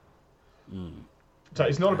 So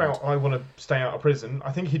it's not about, I want to stay out of prison.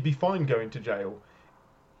 I think he'd be fine going to jail.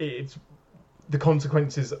 It's the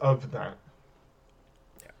consequences of that.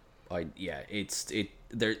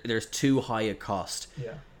 There's too high a cost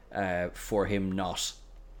Yeah. for him not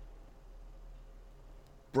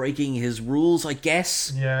breaking his rules, I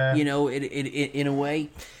guess. Yeah. You know, in a way.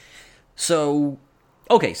 So,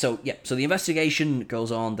 okay, so the investigation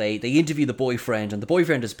goes on. They interview the boyfriend, and the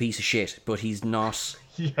boyfriend is a piece of shit, but he's not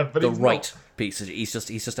Yeah, but the he's right not. piece of shit.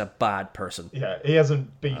 He's just a bad person. Yeah, he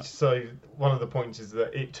hasn't beat. So one of the points is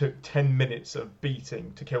that it took 10 minutes of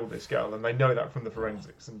beating to kill this girl, and they know that from the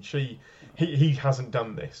forensics. And he hasn't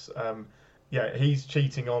done this. Yeah, he's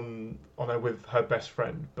cheating on her with her best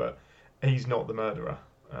friend, but he's not the murderer.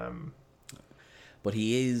 But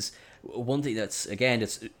he is one thing that's, again,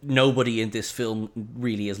 it's nobody in this film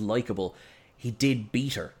really is likable. He did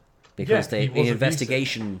beat her because Yeah, he in was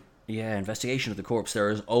investigation of the corpse, there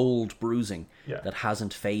is old bruising Yeah. that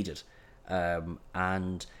hasn't faded,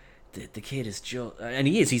 and the kid is just, and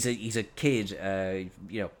he's a kid,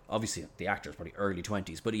 you know, obviously the actor's probably early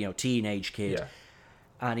 20s, but you know, teenage kid, Yeah.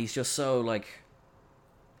 and he's just so like,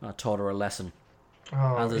 I taught her a lesson.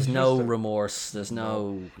 Oh, And there's it's no just remorse. There's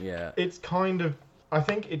no, yeah. It's kind of. I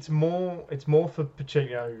think it's more for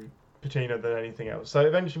Pacino than anything else. So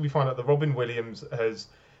eventually we find out that Robin Williams has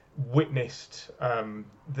witnessed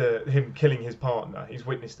him killing his partner. He's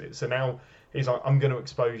witnessed it. So now he's like, I'm going to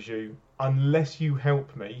expose you unless you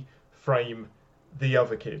help me frame the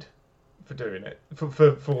other kid for doing it, for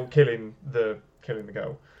killing the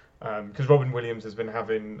girl. Because Robin Williams has been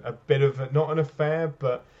having a bit of not an affair,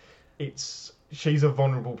 but she's a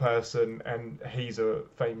vulnerable person, and he's a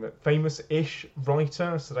famous-ish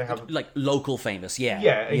writer, so they have Like local famous, yeah.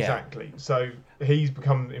 yeah, exactly. So he's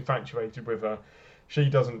become infatuated with her. She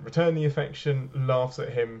doesn't return the affection, laughs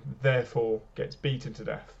at him, therefore gets beaten to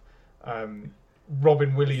death.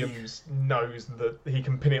 Robin Williams knows that he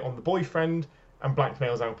can pin it on the boyfriend and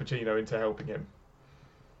blackmails Al Pacino into helping him.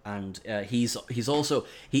 And he's also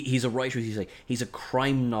he's a writer. He's a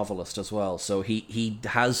crime novelist as well. So he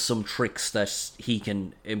has some tricks that he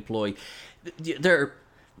can employ. There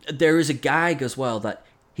is a gag as well that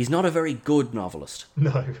he's not a very good novelist.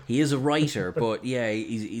 No, He is a writer, but yeah,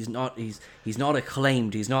 he's not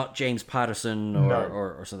acclaimed. He's not James Patterson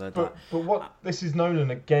or something like that. but what this is Nolan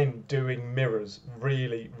again doing mirrors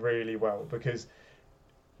really, really well, because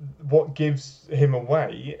what gives him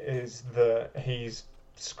away is that he's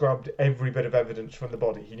scrubbed every bit of evidence from the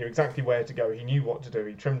body. He knew exactly where to go. He knew what to do.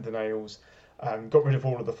 He trimmed the nails, got rid of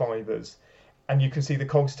all of the fibres, and you can see the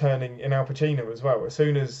cogs turning in Al Pacino as well. As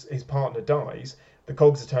soon as his partner dies, the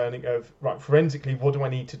cogs are turning of, right, forensically, what do I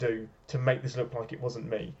need to do to make this look like it wasn't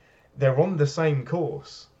me? They're on the same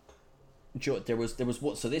course. Joe, there was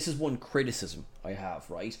what? So this is one criticism I have.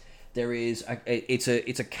 Right, there is it's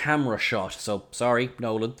a camera shot. So sorry,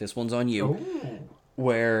 Nolan, this one's on you. Ooh.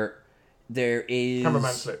 Where there is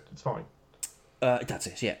Cameraman slipped. It's fine. That's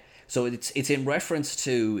it. Yeah. So it's in reference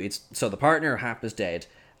to so the partner Hap is dead,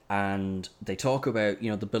 and they talk about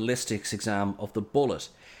the ballistics exam of the bullet.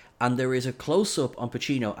 And there is a close-up on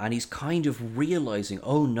Pacino, and he's kind of realising,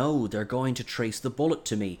 oh no, they're going to trace the bullet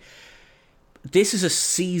to me. This is a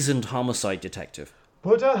seasoned homicide detective.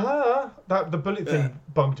 But the bullet thing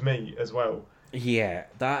bugged me as well. Yeah,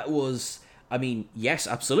 that was... I mean, yes,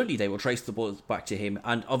 absolutely, they will trace the bullet back to him,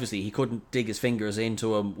 and obviously he couldn't dig his fingers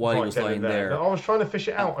into him while he was Get in lying there. I was trying to fish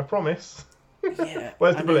it out, I promise. Yeah,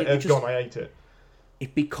 Where's the and bullet? it It's gone, I ate it.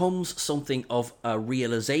 It becomes something of a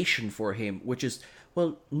realization for him, which is...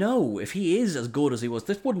 Well, no, if he is as good as he was,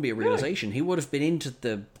 this wouldn't be a realization. He would have been into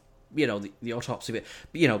the autopsy bit.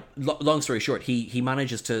 Long story short, he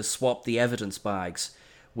manages to swap the evidence bags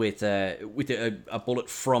with a bullet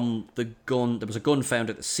from the gun. There was a gun found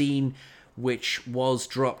at the scene, which was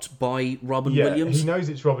dropped by Robin Williams. He knows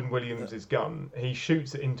it's Robin Williams' gun. He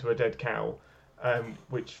shoots it into a dead cow,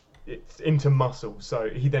 which it's into muscle. So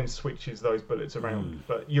he then switches those bullets around.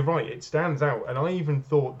 But you're right, it stands out. And I even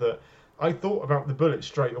thought about the bullet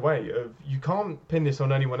straight away. Of you can't pin this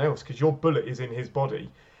on anyone else because your bullet is in his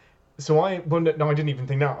body. So I didn't even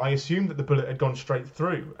think that. I assumed that the bullet had gone straight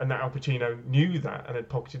through, and that Al Pacino knew that and had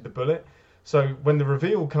pocketed the bullet. So when the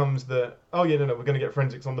reveal comes that, oh yeah, no, we're going to get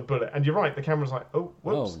forensics on the bullet, and you're right, the camera's like, oh,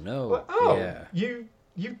 whoops. Oh no. Well, yeah.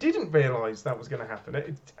 you didn't realise that was going to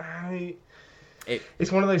happen.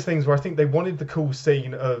 It's one of those things where I think they wanted the cool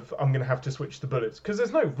scene of I'm going to have to switch the bullets because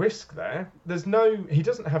there's no risk there. He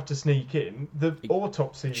doesn't have to sneak in. The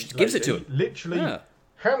autopsy just gives it to him. Literally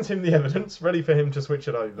hands him the evidence, ready for him to switch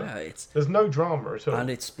it over. There's no drama at all. And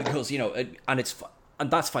it's because and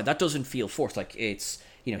that's fine. That doesn't feel forced. Like it's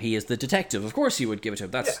he is the detective. Of course, you would give it to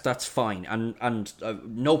him. That's fine. And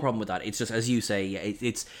no problem with that. It's just as you say.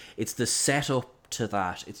 It's the setup to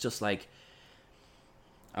that. It's just like.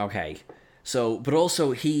 Okay. So, but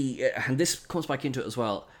also he, and this comes back into it as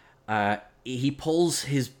well, he pulls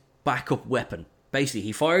his backup weapon. Basically,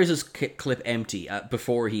 he fires his clip empty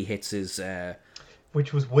before he hits his...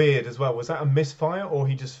 Which was weird as well. Was that a misfire, or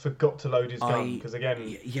he just forgot to load his gun? Because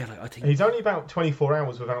again, yeah, like, I think he's only about 24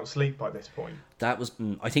 hours without sleep by this point. that was.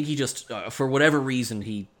 I think he just, for whatever reason,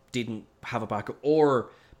 he didn't have a backup, or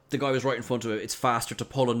the guy was right in front of him. It's faster to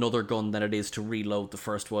pull another gun than it is to reload the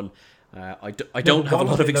first one. I don't have a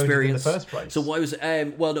lot of experience. In the first place? So why was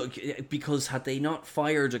well, no, because had they not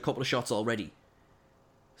fired a couple of shots already?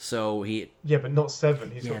 So he... Yeah, but not 7.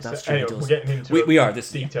 He's Yeah, got that's 7. true, he Anyway, does. we're getting into We are,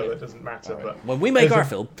 this detail yeah. that doesn't matter. Right. But When we make there's our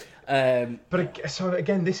film... So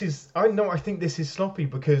again, this is... I think this is sloppy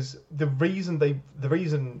because the reason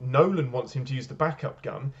Nolan wants him to use the backup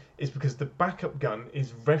gun is because the backup gun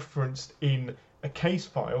is referenced in a case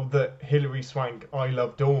file that Hilary Swank, I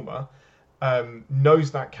Love Dormer, knows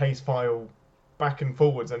that case file back and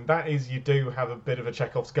forwards, and that is, you do have a bit of a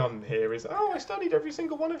Chekhov's gun here, is, I studied every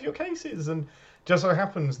single one of your cases, and just so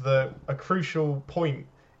happens that a crucial point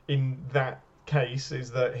in that case is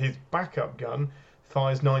that his backup gun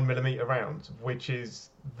fires 9mm rounds, which is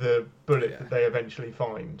the bullet that they eventually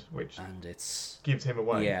find, which and it's... gives him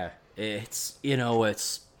away. Yeah, it's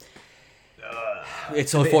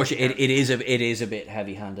unfortunate. It is a bit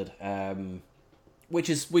heavy-handed, which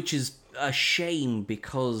is a shame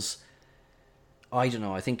because I don't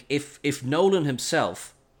know. I think if Nolan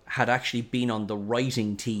himself had actually been on the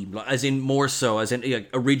writing team, as in more so as in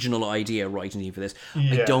original idea writing team for this,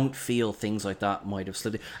 I don't feel things like that might have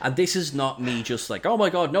slipped in. And this is not me just like, oh my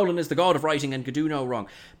god, Nolan is the god of writing and could do no wrong,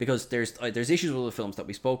 because there's issues with the films that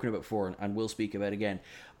we've spoken about before and will speak about again.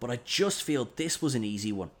 But I just feel this was an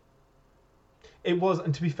easy one. It was,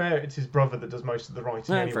 and to be fair, it's his brother that does most of the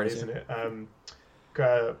writing anyway, isn't it?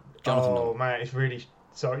 Jonathan. Oh man, it's really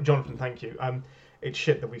sorry, Jonathan. Thank you. It's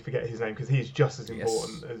shit that we forget his name because he is just as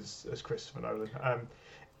important as Christopher Nolan.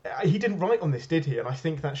 He didn't write on this, did he? And I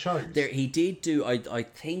think that shows. He did do. I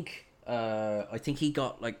think he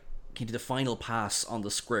got he did the final pass on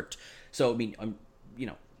the script. So I mean,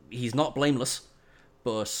 he's not blameless,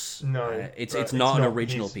 but no, it's not an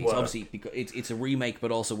original piece. Work. Obviously, because it's a remake,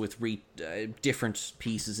 but also with different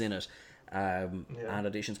pieces in it and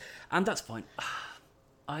additions, and that's fine.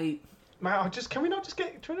 Matt, can we not just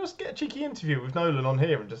get a cheeky interview with Nolan on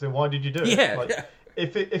here and just say, why did you do it? Yeah.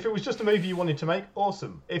 If it was just a movie you wanted to make,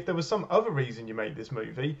 awesome. If there was some other reason you made this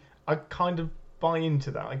movie, I kind of buy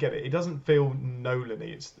into that. I get it. It doesn't feel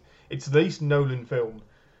Nolan-y. It's the least Nolan film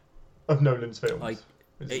of Nolan's films.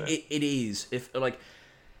 It is. It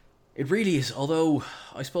really is. Although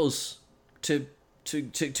I suppose to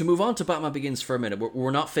move on to Batman Begins for a minute,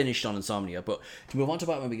 we're not finished on Insomnia, but to move on to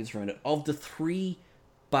Batman Begins for a minute, of the 3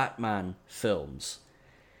 Batman films,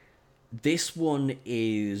 this one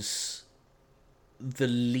is the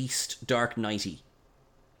least Dark Knighty.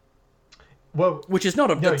 Well, which is not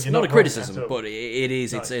a criticism, but it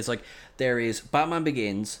is. No. It's like there is Batman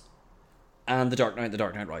Begins and The Dark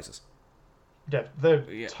Knight Rises. Yeah,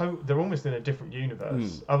 they're almost in a different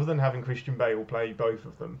universe. Other than having Christian Bale play both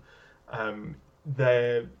of them,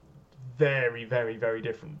 they're very, very, very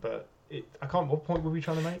different. But what point were we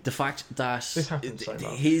trying to make? The fact that this happens so much.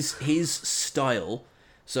 His style.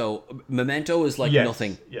 So Memento is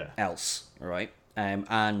nothing else, all right?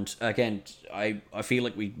 And again, I feel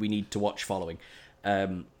like we need to watch Following,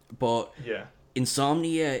 but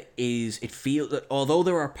Insomnia it feels that although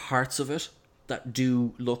there are parts of it that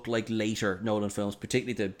do look like later Nolan films,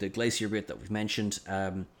 particularly the Glacier bit that we've mentioned,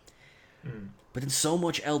 but then so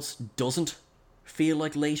much else doesn't feel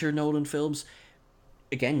like later Nolan films.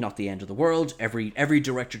 Again, not the end of the world. Every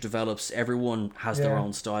director develops. Everyone has their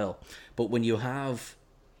own style. But when you have...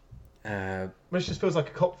 it just feels like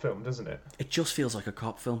a cop film, doesn't it? It just feels like a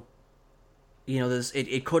cop film.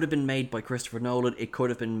 It could have been made by Christopher Nolan. It could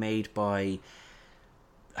have been made by...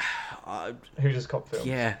 who does cop films?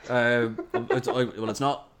 Yeah. It's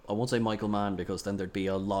not... I won't say Michael Mann, because then there'd be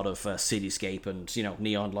a lot of cityscape and,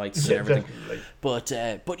 neon lights and everything.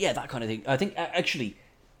 Definitely. But yeah, that kind of thing. I think, actually...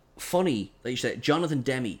 Funny that you said Jonathan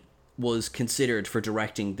Demme was considered for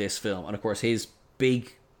directing this film, and of course his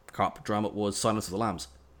big cop drama was Silence of the Lambs.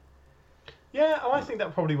 Yeah, I think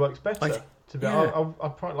that probably works better.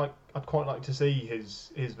 I'd quite like to see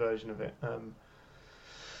his version of it. But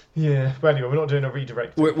anyway, we're not doing a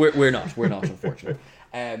redirect. We're not unfortunately.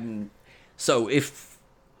 So if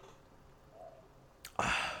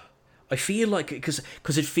I feel like because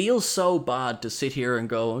it feels so bad to sit here and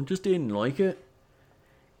go, I just didn't like it.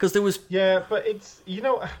 Because there was... Yeah, but it's...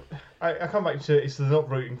 I come back to it's not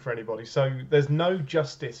rooting for anybody, so there's no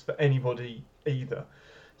justice for anybody either.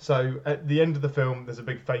 So at the end of the film, there's a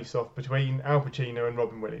big face-off between Al Pacino and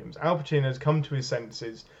Robin Williams. Al Pacino has come to his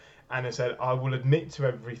senses and has said, I will admit to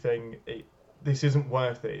everything. This isn't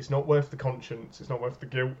worth it. It's not worth the conscience. It's not worth the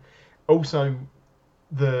guilt. Also,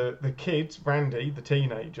 the kid, Randy, the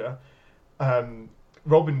teenager,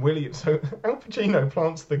 Robin Williams... So Al Pacino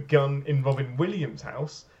plants the gun in Robin Williams'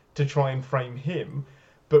 house to try and frame him.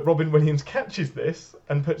 But Robin Williams catches this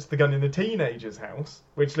and puts the gun in the teenager's house,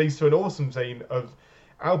 which leads to an awesome scene of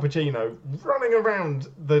Al Pacino running around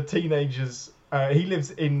the teenager's... he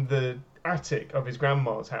lives in the attic of his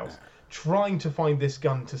grandma's house, trying to find this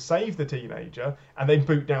gun to save the teenager, and they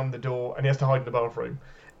boot down the door, and he has to hide in the bathroom.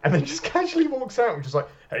 And then just casually walks out, just like,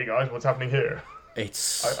 hey guys, what's happening here?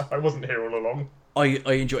 It's... I wasn't here all along. I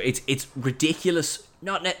enjoy it. It's ridiculous.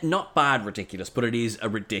 Not bad ridiculous, but it is a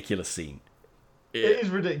ridiculous scene. It is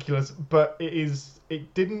ridiculous, but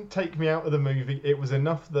it didn't take me out of the movie. It was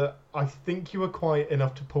enough that I think you were quiet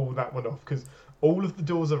enough to pull that one off, because all of the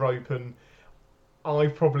doors are open. I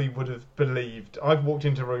probably would have believed. I've walked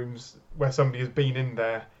into rooms where somebody has been in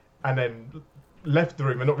there and then left the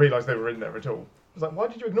room and not realised they were in there at all. I was like, why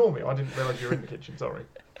did you ignore me? I didn't realise you were in the kitchen, sorry.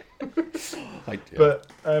 But,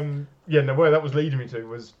 where that was leading me to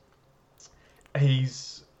was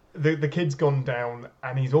the kid's gone down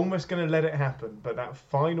and he's almost going to let it happen, but that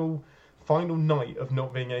final night of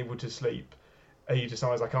not being able to sleep, he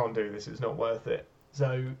decides, I can't do this, it's not worth it.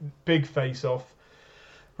 So, big face-off.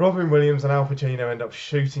 Robin Williams and Al Pacino end up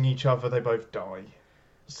shooting each other, they both die.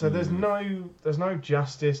 So there's no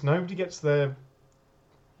justice, nobody gets their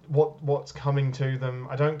what's coming to them.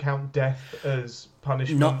 I don't count death as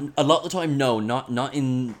punishment. Not a lot of the time, no, not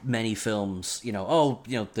in many films.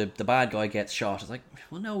 The bad guy gets shot. It's like,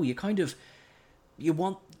 well, no, you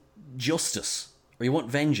want justice or you want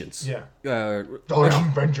vengeance. Yeah. I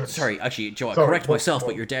am vengeance. Sorry, actually, Joe, I correct myself,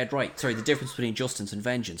 but you're dead right. Sorry, the difference between justice and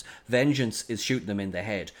vengeance. Vengeance is shooting them in the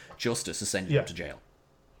head. Justice is sending them to jail.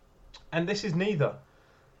 And this is neither.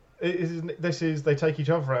 They take each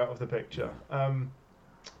other out of the picture.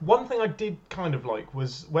 One thing I did kind of like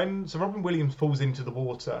was when Robin Williams falls into the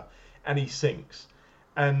water and he sinks,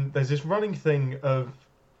 and there's this running thing of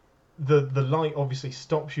the light obviously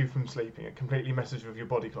stops you from sleeping. It completely messes with your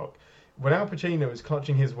body clock. When Al Pacino is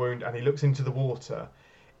clutching his wound and he looks into the water,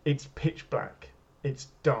 it's pitch black, it's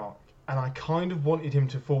dark, and I kind of wanted him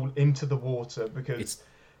to fall into the water because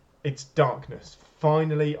it's darkness.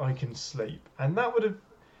 Finally, I can sleep, and that would have.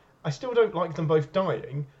 I still don't like them both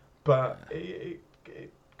dying, but it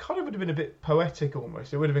kind of would have been a bit poetic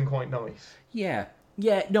almost. It would have been quite nice. Yeah.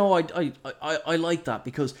 No, I like that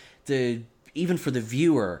because even for the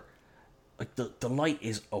viewer, like the light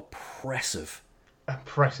is oppressive.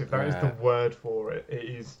 Oppressive. That is the word for it. It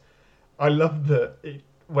is. I love that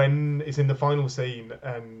when it's in the final scene.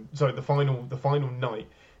 The final night.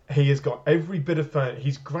 He has got every bit of furniture.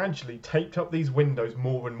 He's gradually taped up these windows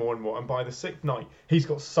more and more and more. And by the sixth night, he's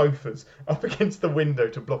got sofas up against the window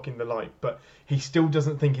to block in the light. But he still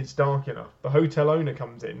doesn't think it's dark enough. The hotel owner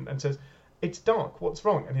comes in and says, it's dark. What's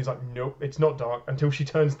wrong? And he's like, nope, it's not dark, until she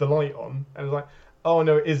turns the light on. And it's like, oh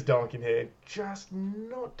no, it is dark in here. Just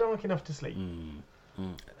not dark enough to sleep.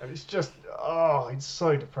 And it's just, it's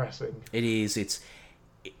so depressing. It is.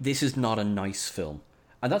 This is not a nice film.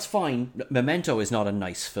 And that's fine. Memento is not a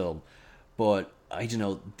nice film, but I don't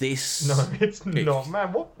know, this... No, it's not.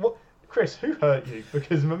 Man, what... Chris, who hurt you?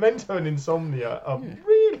 Because Memento and Insomnia are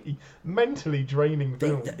really mentally draining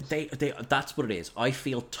films. That's what it is. I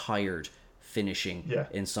feel tired finishing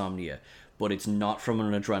Insomnia, but it's not from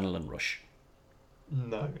an adrenaline rush.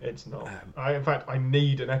 No, it's not. In fact, I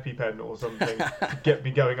need an EpiPen or something to get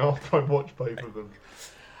me going after I watch both of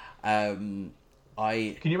them.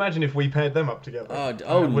 Can you imagine if we paired them up together? Oh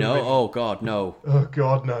God, no. Oh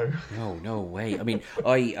God, no. No way. I mean,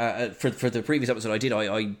 for the previous episode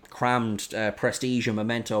I crammed Prestige and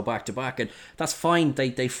Memento back to back, and that's fine.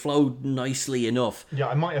 They flowed nicely enough. Yeah,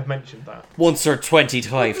 I might have mentioned that once or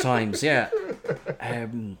 25 times. Yeah.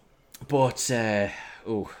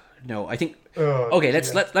 No, I think. Okay,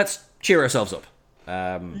 let's cheer ourselves up.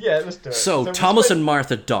 Let's do it. So Thomas and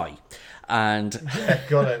Martha die, and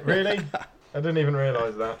got it. Really. I didn't even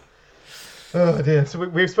realise that. Oh dear. So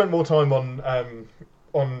we've spent more time on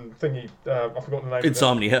thingy. I've forgotten the name.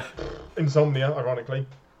 Insomnia. Insomnia, ironically,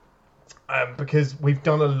 because we've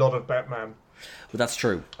done a lot of Batman. Well, that's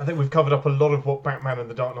true. I think we've covered up a lot of what Batman and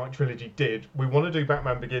the Dark Knight trilogy did. We want to do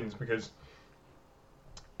Batman Begins because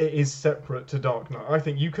it is separate to Dark Knight. I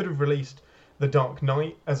think you could have released The Dark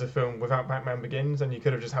Knight as a film without Batman Begins, and you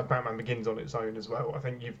could have just had Batman Begins on its own as well. I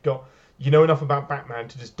think you've got enough about Batman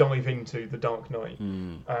to just dive into The Dark Knight.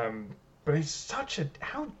 But it's such a...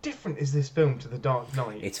 How different is this film to The Dark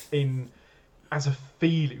Knight? It's... As a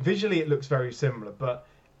feeling... Visually, it looks very similar, but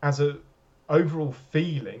as a overall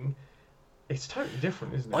feeling, it's totally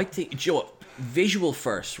different, isn't it? I think... Do you know what? Visual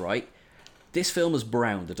first, right? This film is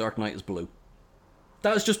brown. The Dark Knight is blue.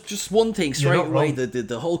 That was just one thing straight away.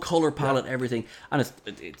 The whole color palette, everything, and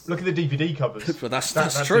it's look at the DVD covers. Well,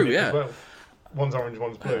 that's true, yeah. Well. One's orange,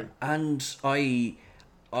 one's blue. And I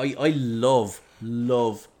love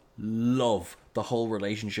the whole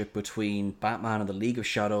relationship between Batman and the League of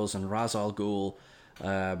Shadows and Ra's al Ghul.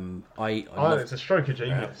 It's a stroke of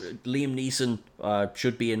genius. Liam Neeson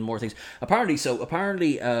should be in more things. Apparently,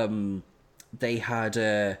 they had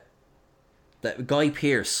that Guy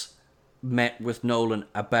Pearce met with Nolan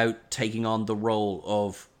about taking on the role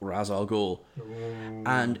of Ra's al Ghul,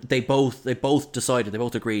 and they both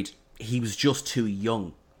agreed he was just too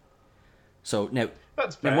young. So now,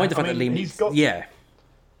 that's fair. Mind the fact that Liam he's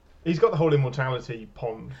got the whole immortality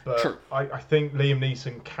pond, but sure. I think Liam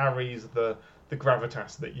Neeson carries the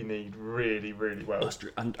gravitas that you need really, really well.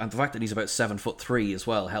 And the fact that he's about 7'3" as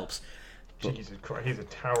well helps. Jesus Christ, he's a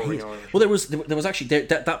towering Irishman. Well, there was actually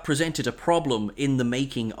that presented a problem in the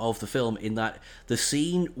making of the film, in that the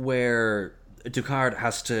scene where Ducard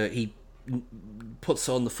he puts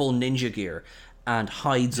on the full ninja gear and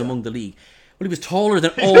hides among the League. Well, he was taller than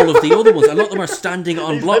all of the other ones. A lot of them are standing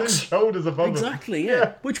on blocks. Head and shoulders above him. Exactly,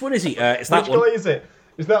 yeah. Which one is he? It's that one. Which guy is it?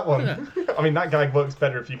 Is that one? Yeah. I mean, that gag works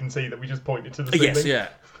better if you can see that we just pointed to the ceiling. Yes, yeah.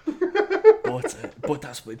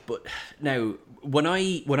 But now when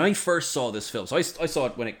I first saw this film, so I saw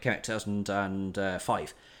it when it came out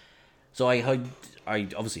 2005. So I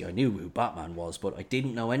obviously I knew who Batman was, but I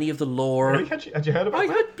didn't know any of the lore. Really? Had you heard about that?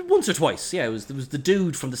 I had once or twice. Yeah, it was the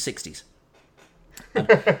dude from the 60s.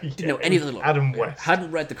 Didn't know any of the lore. Adam West.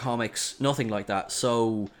 Hadn't read the comics, nothing like that.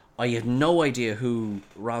 So I had no idea who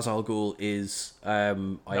Ra's al Ghul is.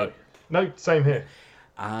 No, same here.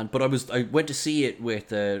 But I went to see it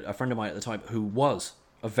with a friend of mine at the time who was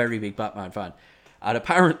a very big Batman fan, and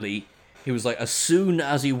apparently he was like, as soon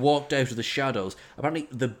as he walked out of the shadows, apparently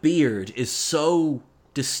the beard is so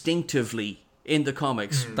distinctively in the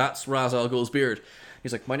comics. That's Ra's al Ghul's beard.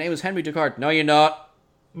 He's like, my name is Henry Ducard. No, you're not.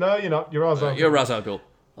 No, you're not. You're Ra's al Ghul. You're Ra's al Ghul.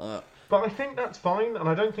 But I think that's fine, and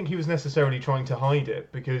I don't think he was necessarily trying to hide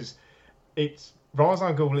it, because it's Ra's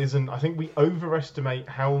al Ghul isn't. I think we overestimate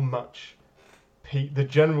how much the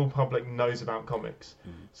general public knows about comics.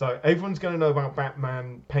 So everyone's going to know about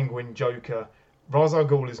Batman, Penguin, Joker. Ra's al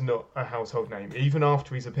Ghul is not a household name. Even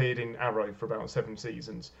after he's appeared in Arrow for about 7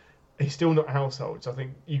 seasons, he's still not household. So I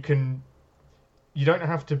think you don't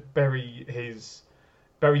have to bury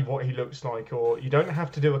what he looks like, or you don't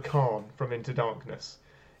have to do a Khan from Into Darkness.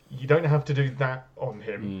 You don't have to do that on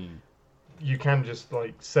him. You can just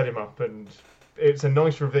set him up, and it's a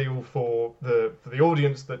nice reveal for the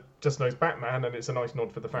audience that just knows Batman, and it's a nice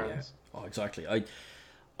nod for the fans. Yeah. Oh, exactly.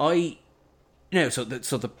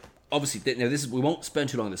 Obviously, this is, we won't spend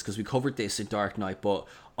too long on this because we covered this in Dark Knight, but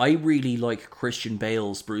I really like Christian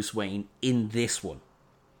Bale's Bruce Wayne in this one.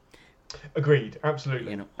 Agreed,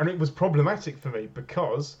 absolutely. And it was problematic for me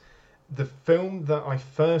because the film that I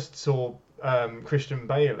first saw Christian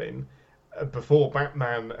Bale in, before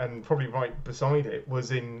Batman and probably right beside it,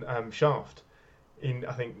 was in Shaft in,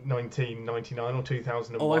 I think, 1999 or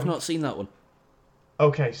 2001. Oh, I've not seen that one.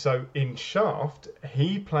 Okay, so in Shaft,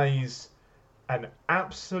 he plays an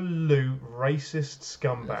absolute racist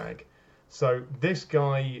scumbag. So this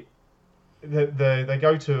guy, they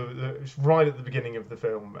go to, it's right at the beginning of the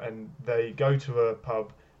film, and they go to a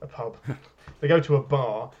pub, they go to a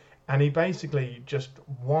bar, and he basically just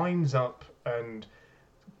winds up and,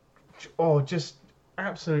 just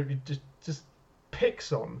absolutely just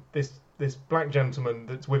picks on this black gentleman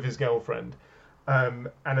that's with his girlfriend. And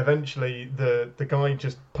eventually the guy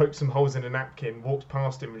just pokes some holes in a napkin, walks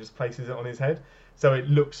past him and just places it on his head. So it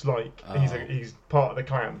looks like he's part of the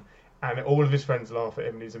clan. And all of his friends laugh at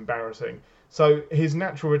him and he's embarrassing. So his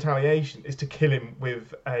natural retaliation is to kill him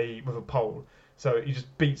with a pole. So he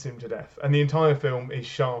just beats him to death. And the entire film is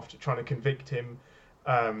Shaft trying to convict him.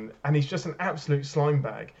 And he's just an absolute slime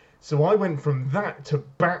bag. So I went from that to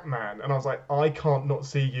Batman, and I was like, I can't not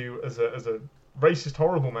see you as a racist,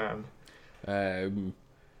 horrible man.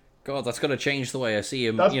 God, that's going to change the way I see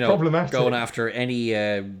him. That's problematic. Going after any,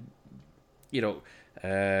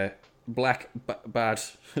 black bad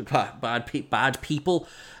people,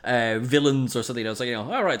 villains or something else. Like,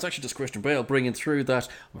 all right, it's actually just Christian Bale bringing through that.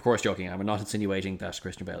 I'm of course joking. I'm not insinuating that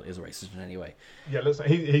Christian Bale is a racist in any way. Yeah, listen,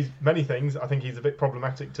 he's many things. I think he's a bit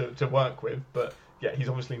problematic to work with, but yeah, he's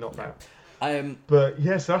obviously not that. But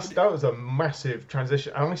yes, that was a massive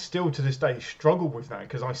transition, and I still to this day struggle with that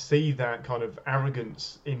because I see that kind of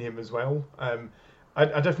arrogance in him as well. I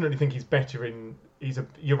definitely think he's better in.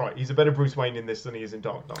 You're right. He's a better Bruce Wayne in this than he is in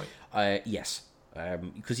Dark Knight. Yes,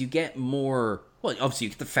 because you get more. Well, obviously,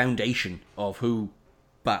 you get the foundation of who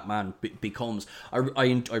Batman becomes. I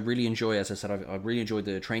really enjoy, as I said, I really enjoyed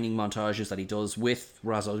the training montages that he does with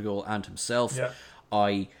Ra's al Ghul and himself. Yeah.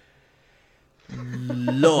 I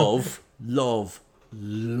love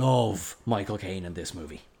Michael Caine in this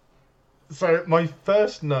movie. So my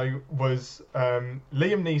first note was Liam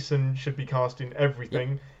Neeson should be cast in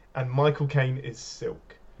everything, and Michael Caine is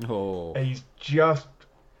silk. Oh, He's just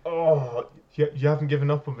you haven't given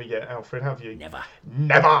up on me yet, Alfred, have you?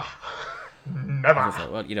 never.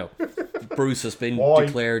 Well, you know, Bruce has been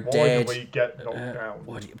declared dead. Why do we get knocked down,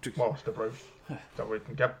 Why do you, Master Bruce? So we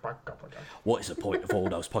can get back up again. what is the point of all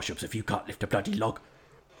those push-ups if you can't lift a bloody log?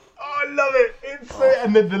 Oh, I love it. It's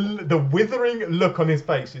and then the withering look on his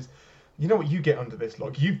face is, you know what? You get under this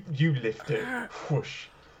log. You lift it. Whoosh.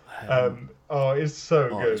 It's so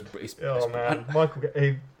good. Man, Michael.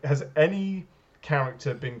 Has any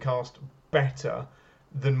character been cast better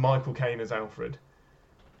than Michael Caine as Alfred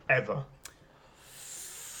ever?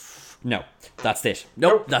 No, that's it.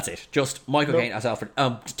 Nope, that's it. Just Michael Caine as Alfred.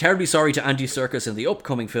 Terribly sorry to Andy Serkis in the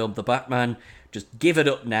upcoming film, The Batman. Just give it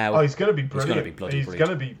up now. Oh, he's going to be brilliant. He's going to be bloody brilliant. He's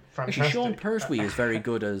going to be fantastic. Actually, Sean Pertwee is very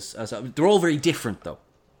good as they're all very different, though.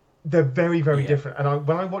 They're very, very different. And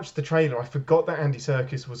when I watched the trailer, I forgot that Andy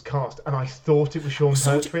Serkis was cast, and I thought it was Sean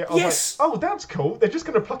Pertwee. I was like, oh, that's cool. They're just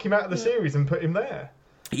going to pluck him out of the series and put him there.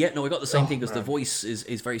 Yeah, no, I got the same thing because the voice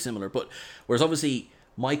is very similar. But whereas obviously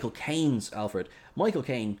Michael Caine's Alfred, Michael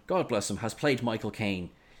Caine, God bless him, has played Michael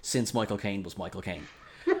Caine since Michael Caine was Michael Caine.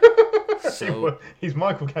 So he's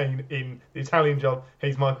Michael Caine in The Italian Job.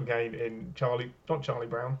 He's Michael Caine in not Charlie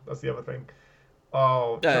Brown. That's the other thing.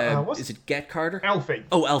 Oh, is it Get Carter? Alfie.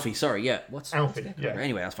 Oh, Alfie. Sorry, yeah. What's Alfie? Yeah.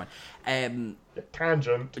 Anyway, that's fine.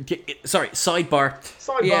 Tangent. Sorry, sidebar.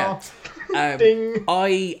 Yeah. Ding.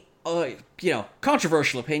 I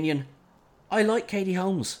controversial opinion. I like Katie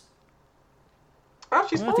Holmes. I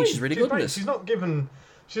think she's really good in this. She's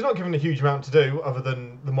not given a huge amount to do other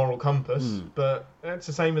than the moral compass, but it's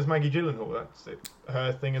the same as Maggie Gyllenhaal. That's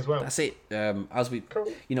her thing as well. That's it. As we've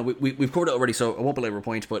covered it already, so I won't belabor a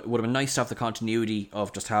point. But it would have been nice to have the continuity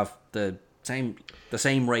of just have the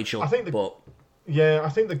same Rachel. I think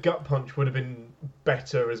the gut punch would have been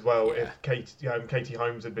better as well if Katie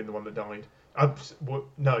Holmes had been the one that died. No,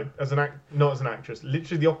 not as an actress.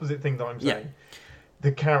 Literally the opposite thing that I'm saying. Yeah.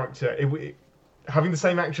 The character, having the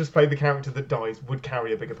same actress play the character that dies would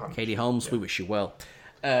carry a bigger punch. Katie Holmes, we wish you well.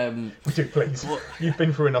 We do, please. You've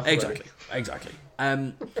been through enough already. Exactly.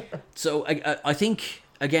 So I think,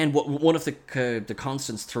 again, one of the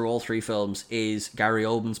constants through all three films is Gary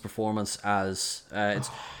Oldman's performance as...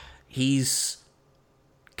 he's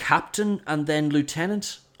captain and then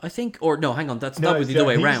lieutenant, I think? Or, no, hang on, that would be the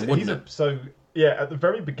way around, wouldn't it? At the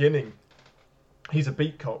very beginning, he's a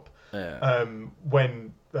beat cop.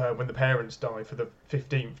 When the parents die for the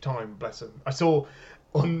 15th time, bless them. I saw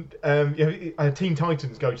on Teen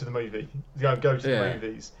Titans go to the movie. Go to the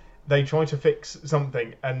movies. They try to fix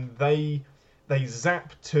something, and they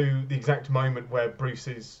zap to the exact moment where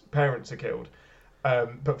Bruce's parents are killed.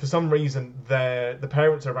 But for some reason, the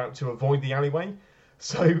parents are about to avoid the alleyway,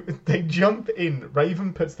 so they jump in.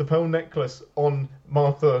 Raven puts the pearl necklace on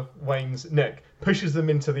Martha Wayne's neck, pushes them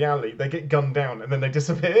into the alley. They get gunned down, and then they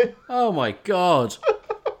disappear. Oh my god.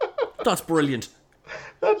 That's brilliant.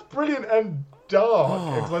 That's brilliant and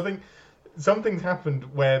dark. Because I think something's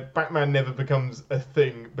happened where Batman never becomes a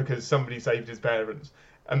thing because somebody saved his parents.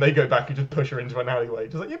 And they go back and just push her into an alleyway.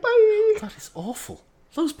 Just like, yeah, bye. That is awful.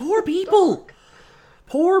 Those poor people.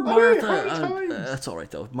 Poor Martha. That's alright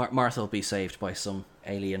though. Martha will be saved by some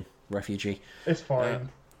alien refugee. It's fine.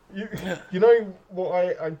 You know what?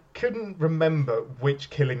 I couldn't remember which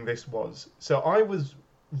killing this was. So I was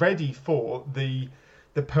ready for the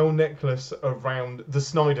pearl necklace around the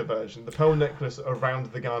Snyder version, the pearl necklace around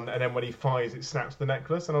the gun, and then when he fires, it snaps the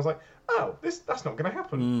necklace. And I was like, oh, that's not going to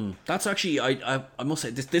happen. That's actually, I must say,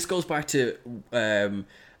 this goes back to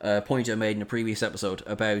a point I made in a previous episode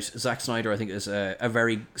about Zack Snyder. I think is a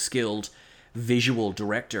very skilled visual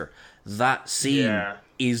director. That scene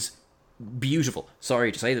is beautiful.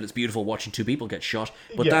 Sorry to say that it's beautiful watching two people get shot,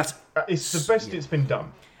 but it's the best it's been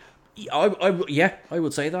done. I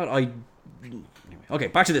would say that. Okay,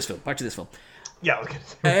 back to this film. Yeah, okay.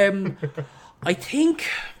 I think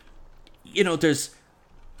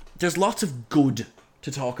there's lots of good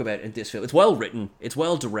to talk about in this film. It's well written. It's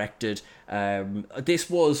well directed. This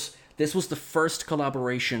was the first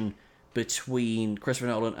collaboration between Christopher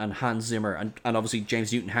Nolan and Hans Zimmer, and obviously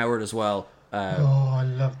James Newton Howard as well. I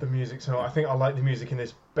love the music so much. I think I like the music in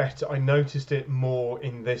this better. I noticed it more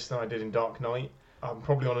in this than I did in Dark Knight. I'm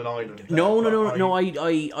probably on an island there, No.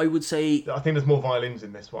 I would say I think there's more violins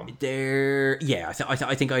in this one.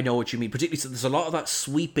 I think I know what you mean. Particularly, so there's a lot of that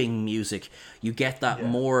sweeping music. You get that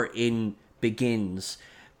more in Begins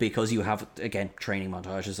because you have, again, training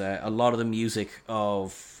montages. A lot of the music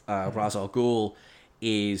of Ra's al Ghul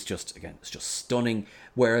is just stunning.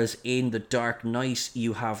 Whereas in The Dark Knight,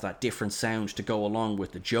 you have that different sound to go along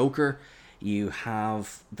with the Joker. You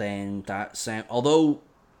have then that sound, although.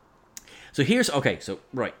 So here's a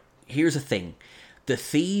thing. The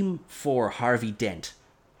theme for Harvey Dent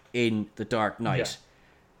in The Dark Knight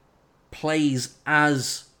plays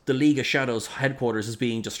as the League of Shadows headquarters is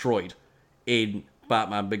being destroyed in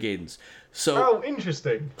Batman Begins. So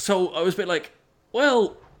interesting. So I was a bit like,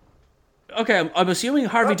 well, okay, I'm assuming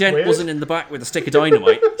Harvey Dent weird. Wasn't in the back with a stick of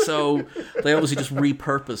dynamite, so they obviously just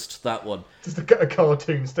repurposed that one. Just a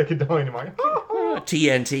cartoon stick of dynamite.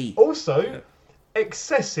 TNT. Also,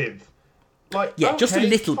 excessive. Like, just a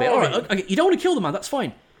little bit. fine. All right, okay, you don't want to kill the man, that's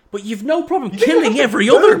fine. But you've no problem killing every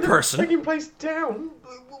other person. Taking place down.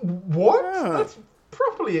 What? That's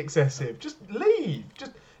properly excessive. Just leave.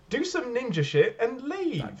 Just do some ninja shit and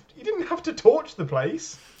leave. You didn't have to torch the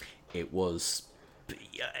place. It was...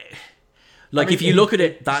 if you look at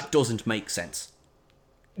it, that doesn't make sense.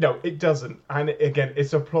 No, it doesn't. And again,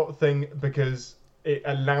 it's a plot thing because it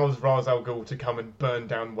allows Ra's al Ghul to come and burn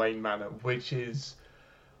down Wayne Manor, which is...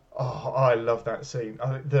 Oh, I love that scene.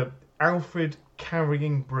 The Alfred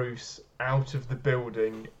carrying Bruce out of the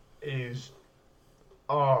building is...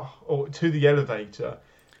 or to the elevator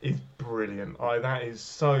is brilliant. That is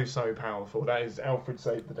so powerful. That is Alfred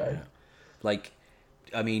saved the day. Yeah.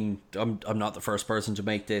 I'm not the first person to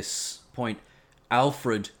make this point.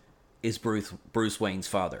 Alfred is Bruce Wayne's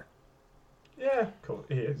father. Yeah, cool.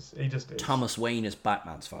 He is. He just is. Thomas Wayne is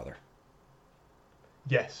Batman's father.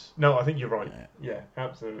 Yes. No, I think you're right. Yeah,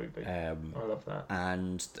 absolutely. I love that.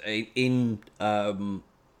 And in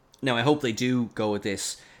now I hope they do go with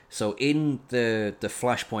this. So in the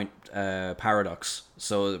Flashpoint paradox,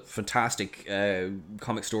 so fantastic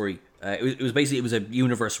comic story. It was a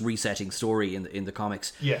universe resetting story in the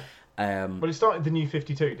comics. Yeah. But it started the New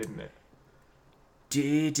 52, didn't it?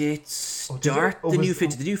 Did it start the New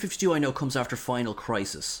 52? The New 52 I know comes after Final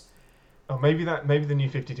Crisis. Oh, maybe the New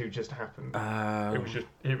 52 just happened. It was just,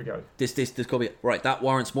 here we go. This could be right. That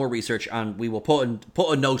warrants more research, and we will put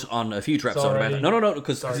a note on a future episode about it. No,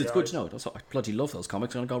 because it's good to know. I bloody love those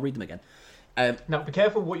comics. I'm gonna go read them again. Now, be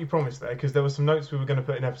careful what you promised there, because there were some notes we were going to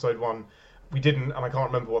put in episode 1. We didn't, and I can't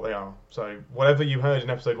remember what they are. So whatever you heard in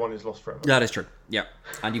episode 1 is lost forever. That is true. Yeah,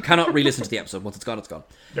 and you cannot re-listen to the episode. Once it's gone, it's gone.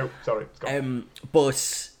 No, sorry, it's gone.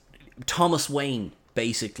 But Thomas Wayne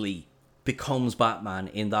basically becomes Batman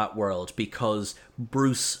in that world because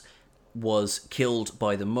Bruce was killed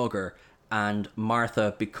by the Mugger and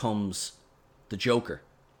Martha becomes the Joker.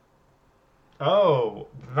 Oh,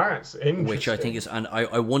 that's interesting. Which I think is... And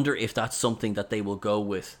I wonder if that's something that they will go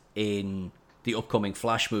with in the upcoming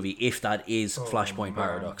Flash movie, if that is Flashpoint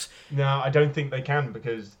Paradox. No, I don't think they can,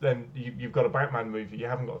 because then you've got a Batman movie, you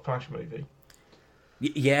haven't got a Flash movie.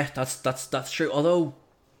 Yeah, that's true. Although...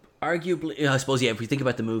 Arguably, I suppose, yeah, if we think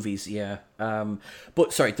about the movies, yeah.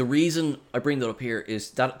 But, sorry, the reason I bring that up here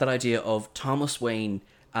is that idea of Thomas Wayne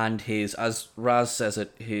and his, as Raz says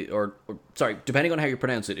it, sorry, depending on how you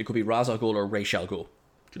pronounce it, it could be Ra's al Ghul or Ra's al Ghul.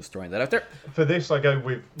 Just throwing that out there. For this, I go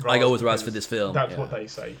with Raz for this film. That's what they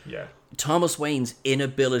say, yeah. Thomas Wayne's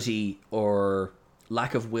inability or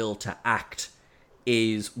lack of will to act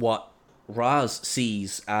is what Raz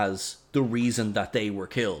sees as the reason that they were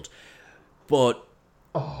killed. But...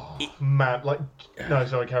 Oh, man, no,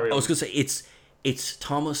 sorry, carry on. I was going to say, it's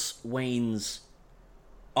Thomas Wayne's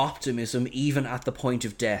optimism, even at the point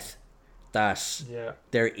of death, that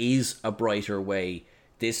there is a brighter way.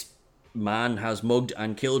 This man has mugged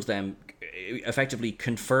and killed them, effectively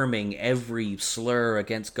confirming every slur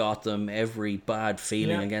against Gotham, every bad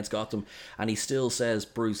feeling against Gotham, and he still says,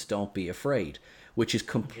 Bruce, don't be afraid, which is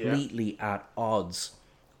completely at odds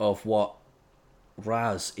of what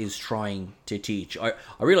Raz is trying to teach. I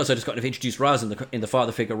realise I just got to introduce Raz in the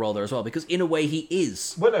father figure role there as well, because in a way he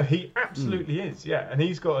is. Well, no, he absolutely is, yeah, and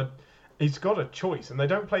he's got a choice, and they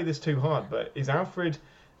don't play this too hard. But is Alfred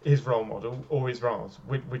his role model or is Raz?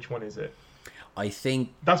 Which one is it? I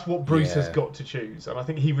think that's what Bruce has got to choose, and I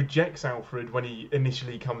think he rejects Alfred when he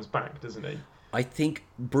initially comes back, doesn't he? I think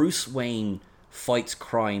Bruce Wayne fights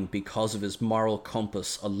crime because of his moral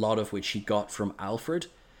compass, a lot of which he got from Alfred.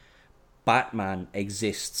 Batman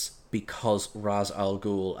exists because Ra's al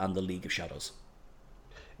Ghul and the League of Shadows.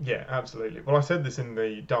 Yeah, absolutely. Well, I said this in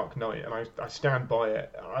The Dark Knight, and I stand by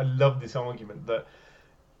it. I love this argument that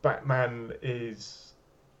Batman it's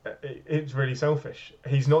really selfish.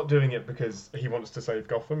 He's not doing it because he wants to save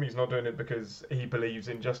Gotham. He's not doing it because he believes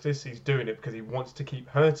in justice. He's doing it because he wants to keep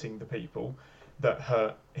hurting the people that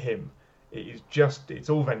hurt him. It's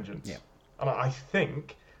all vengeance. Yeah. And I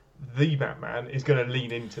think the Batman is going to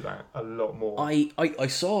lean into that a lot more. I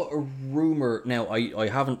saw a rumor. Now I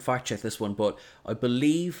haven't fact checked this one, but I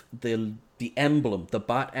believe the emblem, the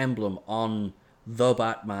bat emblem on the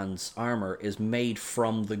Batman's armor, is made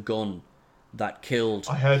from the gun that killed.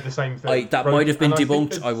 I heard the same thing. That might have been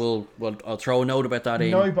debunked. I'll throw a note about that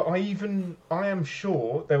in. No, but I am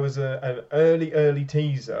sure there was an early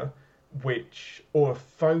teaser or a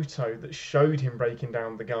photo that showed him breaking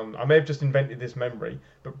down the gun. I may have just invented this memory,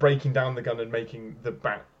 but breaking down the gun and making the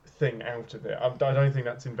bat thing out of it. I don't think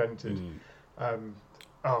that's invented.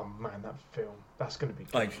 Oh man, that film. That's going to be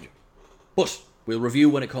good. But we'll review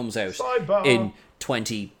when it comes out. Sidebar. In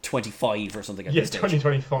 2025 or something. Yes,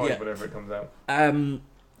 2025, whenever it comes out.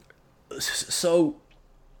 So,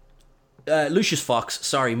 Lucius Fox.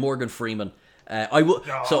 Sorry, Morgan Freeman. I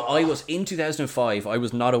was in 2005. I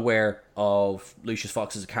was not aware of Lucius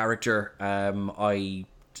Fox as a character. Me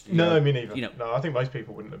neither. No, I think most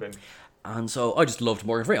people wouldn't have been. And so I just loved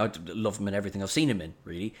Morgan Freeman. I love him in everything I've seen him in.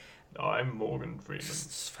 Really, I'm Morgan Freeman.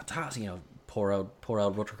 It's fantastic. Poor old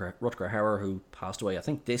Rutger Hauer, who passed away, I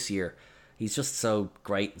think, this year. He's just so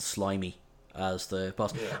great and slimy as the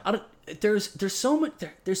boss. Yeah. And there's so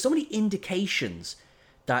many indications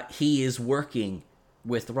that he is working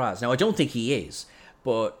with Raz. Now, I don't think he is,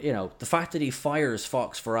 but the fact that he fires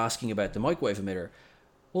Fox for asking about the microwave emitter,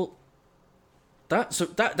 well,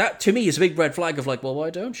 that to me is a big red flag of like, well, why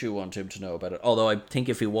don't you want him to know about it? Although I think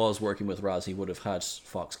if he was working with Raz, he would have had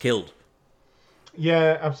Fox killed.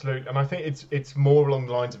 Yeah, absolutely. And I think it's more along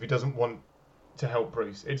the lines of he doesn't want to help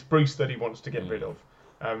Bruce. It's Bruce that he wants to get rid of,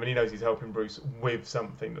 and he knows he's helping Bruce with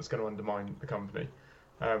something that's going to undermine the company.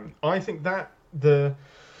 I think that the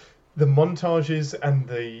montages and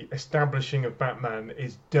the establishing of Batman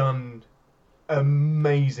is done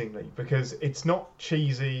amazingly, because it's not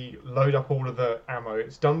cheesy, load up all of the ammo.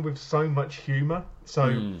 It's done with so much humour.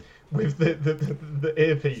 So with the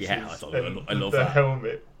earpieces, I love the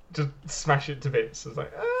helmet, just smash it to bits. It's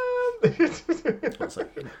like,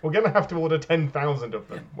 we're going to have to order 10,000 of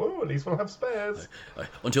them. Well, at least we'll have spares.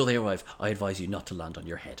 Until they arrive, I advise you not to land on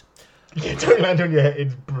your head. Yeah, don't land on your head.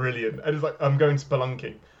 It's brilliant. And it's like, I'm going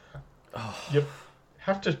spelunking. You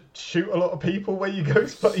have to shoot a lot of people where you go.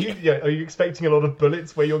 Are you expecting a lot of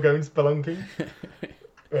bullets where you're going spelunking?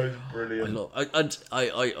 It's brilliant.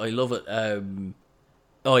 I love it.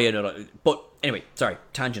 But anyway, sorry,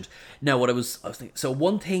 tangent. Now, what I was thinking. So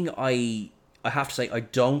one thing I have to say I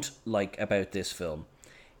don't like about this film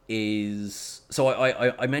is, so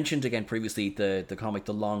I mentioned again previously the comic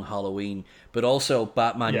The Long Halloween, but also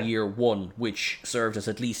Batman Year One, which served as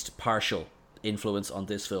at least partial influence on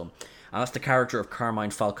this film. And that's the character of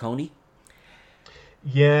Carmine Falcone.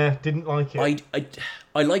 Yeah, didn't like it.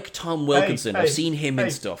 I like Tom Wilkinson. I've seen him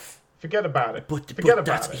in stuff. Forget about it. But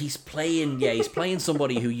he's playing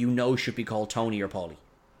somebody who should be called Tony or Paulie.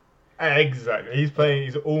 Exactly.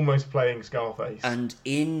 He's almost playing Scarface. And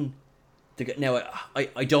I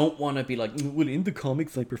don't want to be like, well, in the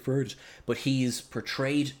comics I preferred it, but he's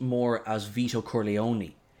portrayed more as Vito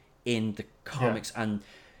Corleone in the comics, and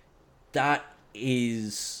that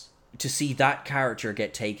is, to see that character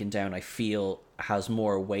get taken down, I feel has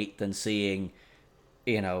more weight than seeing,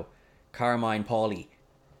 Carmine Paulie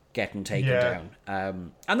getting taken down.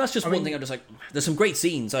 And that's just one thing. I'm just like, there's some great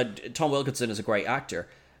scenes. Tom Wilkinson is a great actor.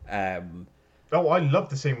 I love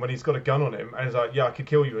the scene when he's got a gun on him and he's like, I could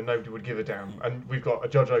kill you and nobody would give a damn. And we've got a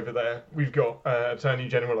judge over there. We've got Attorney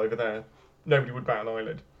General over there. Nobody would bat an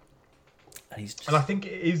eyelid. And I think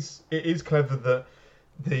it is clever that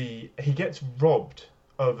he gets robbed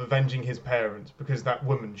of avenging his parents because that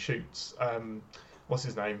woman shoots. What's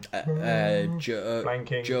his name?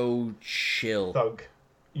 Joe Chill. Thug.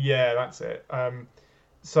 Yeah, that's it.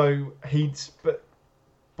 So but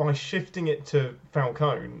by shifting it to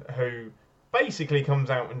Falcone, who basically comes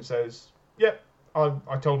out and says, "Yep,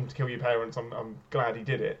 I told him to kill your parents. I'm glad he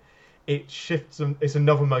did it." It shifts them. It's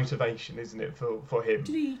another motivation, isn't it, for him?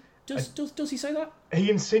 Did he? Does he say that? He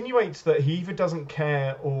insinuates that he either doesn't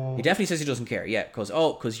care or... He definitely says he doesn't care, yeah,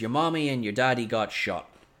 because your mommy and your daddy got shot.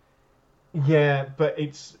 Yeah, but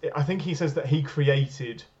I think he says that he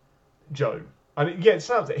created Joe. And it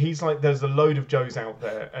sounds like he's like, there's a load of Joes out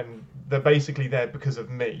there, and they're basically there because of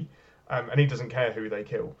me, and he doesn't care who they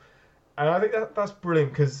kill. And I think that's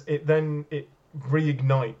brilliant because it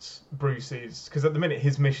reignites Bruce's, because at the minute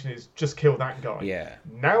his mission is just kill that guy. Yeah.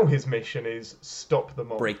 Now his mission is stop the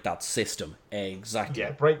mob. Break that system. Exactly.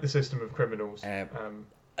 Yeah, break the system of criminals.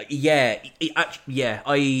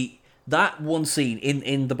 That one scene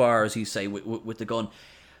in the bar, as you say, with the gun,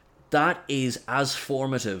 that is as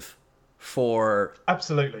formative for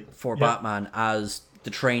absolutely for Batman as the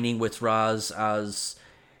training with Raz, as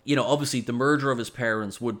obviously the murder of his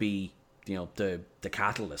parents would be the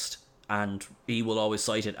catalyst, and he will always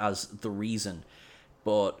cite it as the reason.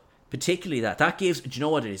 But particularly that gives, do you know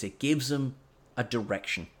what it is? It gives him a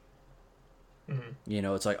direction. Mm-hmm.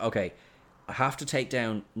 It's like, okay, I have to take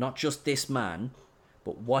down not just this man,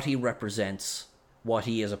 but what he represents, what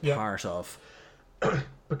he is a part of.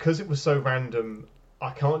 Because it was so random,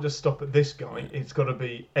 I can't just stop at this guy. It's got to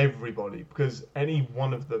be everybody, because any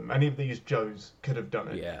one of them, any of these Joes could have done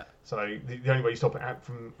it. Yeah. So the only way you stop it out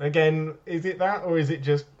from, again, is it that, or is it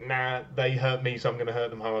just, nah, they hurt me, so I'm going to hurt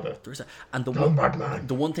them harder? There is that. And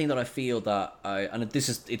the one thing that I feel that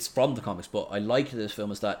it's from the comics, but I liked this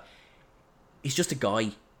film, is that he's just a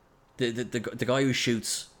guy. The guy who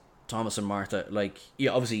shoots Thomas and Martha,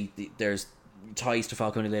 obviously there's ties to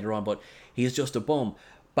Falcone later on, but he's just a bum.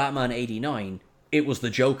 Batman 89, it was the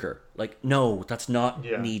Joker. No, that's not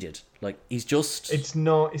needed. He's just... It's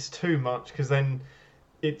not, it's too much, because then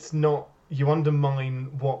it's not, you undermine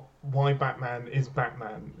why Batman is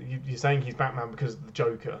Batman. You're saying he's Batman because of the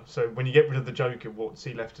Joker. So when you get rid of the Joker, what's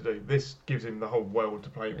he left to do? This gives him the whole world to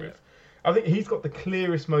play with. I think he's got the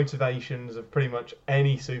clearest motivations of pretty much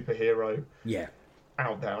any superhero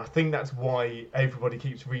out there. I think that's why everybody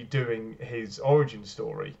keeps redoing his origin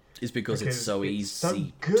story. It's because it's so easy so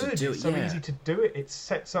good. to do it. It's so easy to do it. It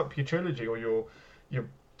sets up your trilogy or your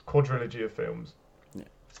quadrilogy of films. Yeah.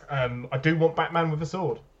 I do want Batman with a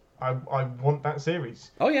sword. I want that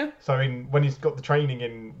series. Oh yeah. So when he's got the training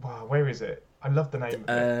in, where is it? I love the name of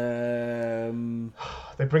it.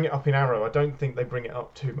 They bring it up in Arrow. I don't think they bring it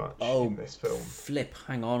up too much in this film. Flip,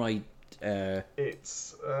 hang on,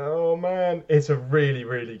 It's it's a really,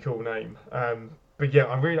 really cool name. But yeah,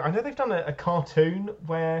 I know they've done a cartoon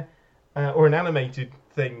where, or an animated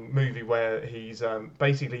movie where he's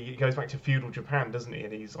basically, he goes back to feudal Japan, doesn't he?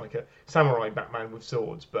 And he's like a samurai Batman with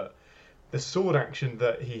swords. But the sword action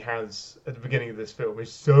that he has at the beginning of this film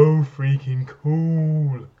is so freaking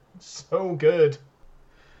cool. So good.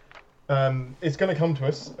 It's going to come to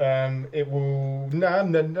us. It will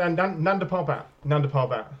Nanda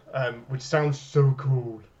Parbat, which sounds so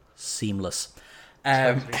cool. Seamless.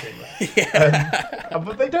 But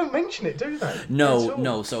they don't mention it, do they?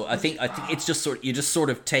 No. So I think it's just you're just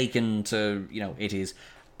sort of taken to it is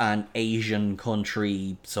an Asian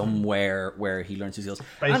country somewhere where he learns his skills.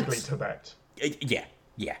 Basically Tibet. Yeah.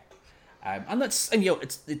 And it's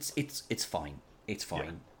fine. It's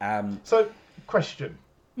fine. Yeah. So, question: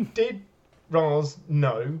 did Raz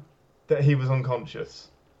know that he was unconscious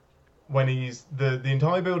when the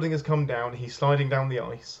entire building has come down? He's sliding down the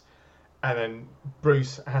ice, and then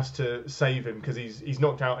Bruce has to save him because he's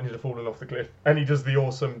knocked out and he's fallen off the cliff, and he does the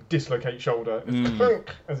awesome dislocate shoulder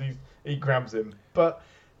as he grabs him. But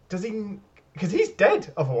does he? Because he's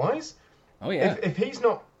dead otherwise. Oh yeah. If he's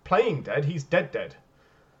not playing dead, he's dead.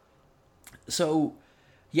 So.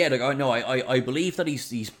 Yeah, I believe that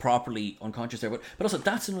he's properly unconscious there, but also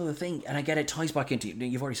that's another thing, and I get it ties back into,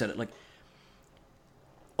 you've already said it,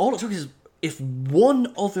 all it took is if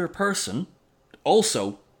one other person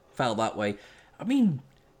also fell that way. I mean,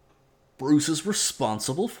 Bruce is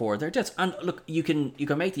responsible for their deaths, and look, you can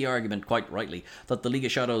make the argument quite rightly that the League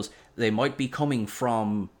of Shadows, they might be coming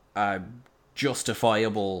from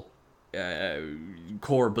justifiable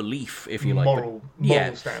core belief, if you like, moral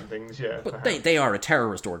standings, but they are a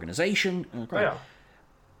terrorist organization. Yeah.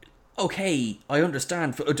 Okay, I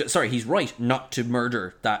understand. Sorry, he's right not to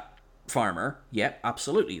murder that farmer. Yeah,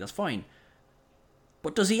 absolutely, that's fine.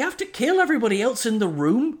 But does he have to kill everybody else in the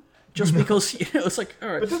room just because it's like? All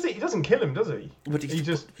right. But does he? He doesn't kill him, does he? But he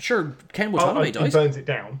just sure. Ken Watanabe dies. He burns it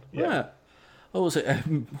down. Yeah. Oh, was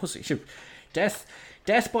it?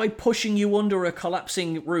 Death by pushing you under a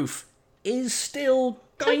collapsing roof is still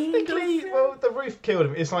technically, well, the roof killed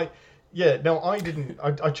him. It's like, I didn't.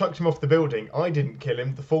 I chucked him off the building. I didn't kill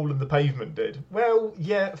him. The fall of the pavement did. Well,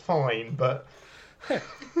 yeah, fine, but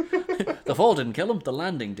the fall didn't kill him. The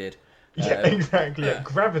landing did. Yeah, exactly. Yeah.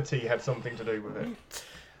 Gravity had something to do with it.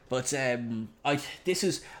 But this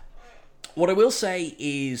is what I will say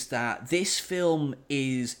is that this film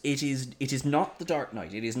is not The Dark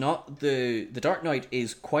Knight. It is not the Dark Knight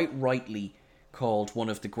is quite rightly called one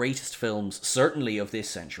of the greatest films, certainly of this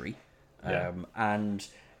century, and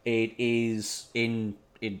it is in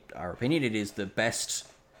in our opinion, it is the best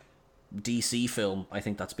DC film I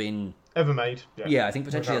think that's been ever made. Yeah, I think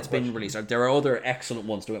potentially Without that's been question. released. There are other excellent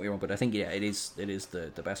ones, don't get me wrong, but I think it is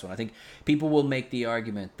the best one. I think people will make the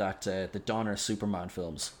argument that the Donner Superman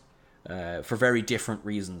films, for very different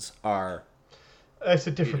reasons, are. It's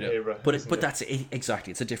a different era, but that's it,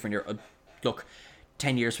 exactly. It's a different era. Look,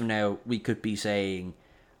 10 years from now, we could be saying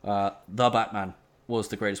the Batman was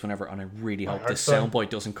the greatest one ever, and I really hope this soundbite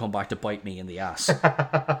doesn't come back to bite me in the ass.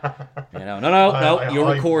 No,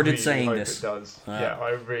 you're recorded really saying hope this. It does. Yeah,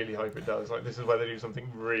 I really hope it does. Like, this is where they do something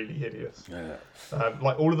really hideous. Yeah.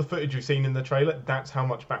 Like, all of the footage you've seen in the trailer, that's how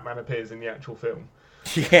much Batman appears in the actual film.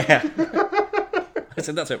 Yeah. I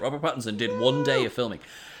said that's it. Robert Pattinson did 1 day of filming.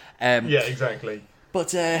 Yeah, exactly.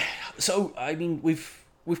 But so I mean,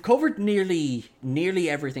 we've covered nearly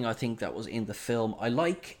everything I think that was in the film. I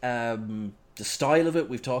like the style of it.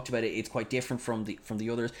 We've talked about it. It's quite different from the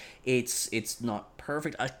others. It's not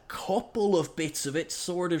perfect. A couple of bits of it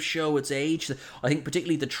sort of show its age. I think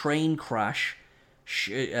particularly the train crash.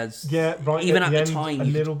 Even at the time, a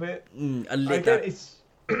little bit. It's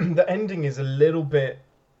the ending is a little bit.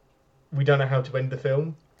 We don't know how to end the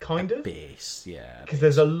film. Kind of. Base, yeah. Because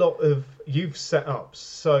there's a lot of you've set up.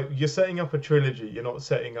 So you're setting up a trilogy. You're not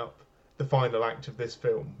setting up the final act of this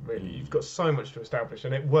film. Really, you've got so much to establish,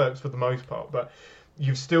 and it works for the most part. But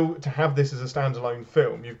you've still to have this as a standalone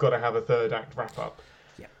film. You've got to have a third act wrap up.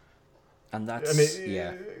 Yeah, and that's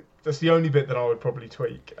That's the only bit that I would probably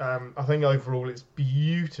tweak. I think overall it's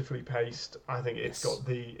beautifully paced. I think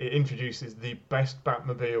it introduces the best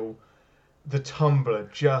Batmobile. The Tumbler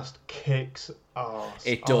just kicks ass.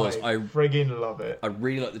 It does. I friggin' love it. I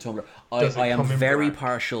really like the Tumbler. I am very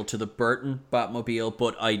partial to the Burton Batmobile,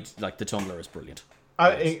 but I like the Tumbler is brilliant.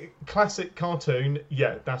 Classic cartoon,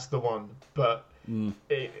 yeah, that's the one. But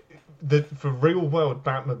for real world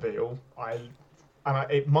Batmobile,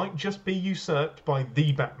 it might just be usurped by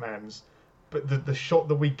the Batmans, but the shot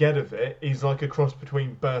that we get of it is like a cross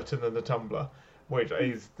between Burton and the Tumbler.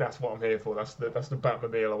 That's what I'm here for. That's the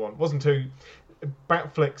Batmobile I want.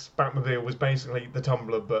 Batflick's Batmobile was basically the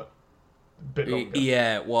Tumbler, but a bit longer.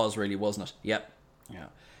 Yeah, it was really, wasn't it? Yep.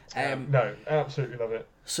 Yeah. No, absolutely love it.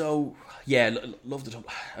 So yeah, love the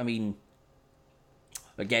Tumbler. I mean,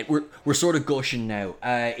 again, we're sort of gushing now.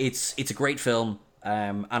 It's a great film,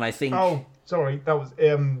 and I think. Oh, sorry, that was.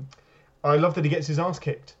 I love that he gets his ass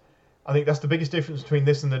kicked. I think that's the biggest difference between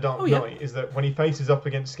this and The Dark Knight, is that when he faces up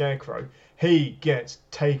against Scarecrow, he gets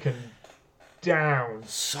taken down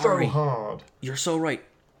so hard. You're so right.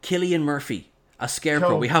 Cillian Murphy, a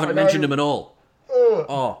Scarecrow. We haven't mentioned him at all.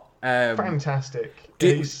 Fantastic.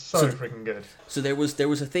 He's so freaking good. So there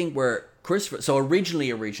was a thing where Christopher... So originally,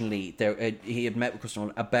 he had met with Christopher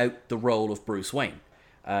Nolan about the role of Bruce Wayne.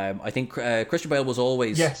 I think Christian Bale was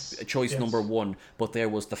always choice number one, but there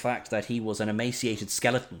was the fact that he was an emaciated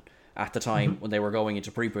skeleton at the time when they were going into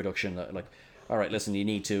pre-production. Like, all right, listen, you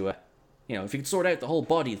need to, if you could sort out the whole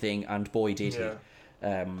body thing, and boy did he.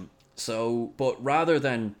 But rather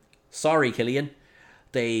than sorry, Cillian,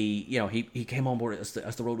 he came on board as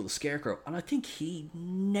the role of the Scarecrow, and I think he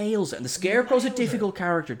nails it. And the Scarecrow's a difficult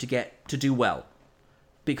character to do well,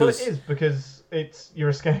 because you're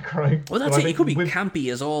a Scarecrow. Well, that's it. It could be campy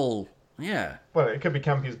as all. Yeah. Well, it could be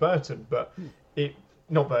campy as Burton, but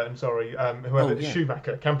not Burton, sorry.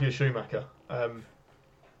 Schumacher. Campy as Schumacher.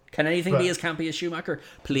 Can anything be as campy as Schumacher?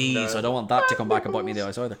 Please, no. I don't want that to come back and bite me in the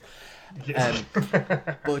eyes either. Yes.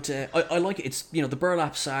 But I like it. It's, the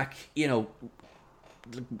burlap sack, I was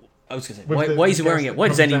going to say, why is he wearing it? Why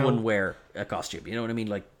does anyone wear a costume? You know what I mean?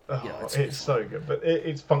 Like, it's so good. But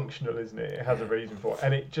it's functional, isn't it? It has a reason for it.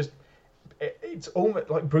 And it's almost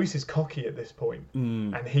like Bruce is cocky at this point,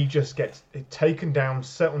 and he just gets taken down,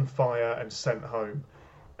 set on fire, and sent home.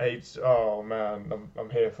 Oh man, I'm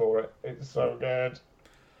here for it. It's so good.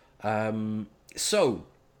 So,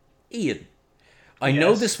 Ian, I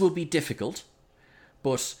know this will be difficult,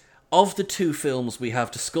 but of the two films we have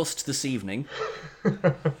discussed this evening,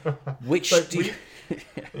 which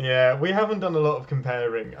we haven't done a lot of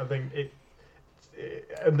comparing. I think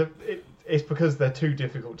it's because they're too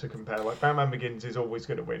difficult to compare. Like, Batman Begins is always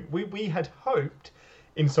going to win. We had hoped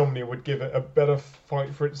Insomnia would give it a better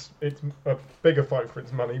fight for a bigger fight for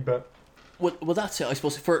its money, but well, that's it. I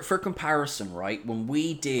suppose for comparison, right? When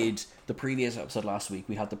we did the previous episode last week,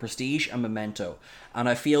 we had The Prestige and Memento, and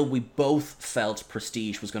I feel we both felt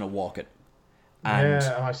Prestige was going to walk it. And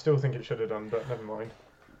I still think it should have done, but never mind.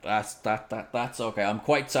 That's okay. I'm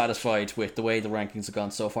quite satisfied with the way the rankings have gone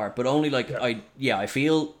so far, but only I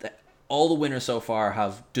feel that all the winners so far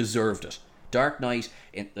have deserved it. Dark Knight,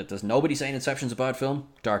 there's nobody saying Inception's a bad film.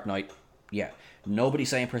 Dark Knight, yeah. Nobody's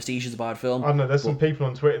saying Prestige is a bad film. I don't know, there's some people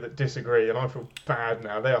on Twitter that disagree, and I feel bad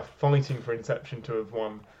now. They are fighting for Inception to have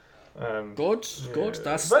won. Good. Yeah.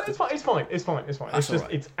 That's But it's fine. It's fine. It's That's just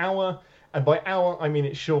alright. it's our, and by our I mean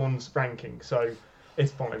it's Sean's ranking. So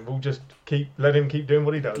it's fine. We'll just let him keep doing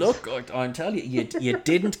what he does. Look, I'm telling you, you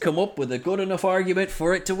didn't come up with a good enough argument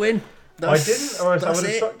for it to win. I didn't, or else I that's would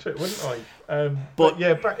have it. stuck to it, wouldn't I? But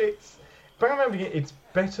yeah, but it's Batman Begins. It's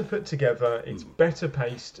better put together. It's better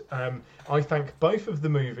paced. I thank both of the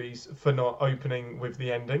movies for not opening with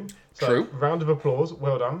the ending. So True. round of applause.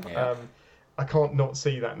 Well done. Yeah. I can't not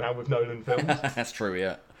see that now with Nolan films. That's true,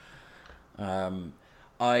 yeah.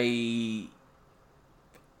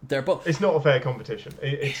 They're both. It's not a fair competition.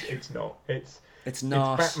 It's not. It's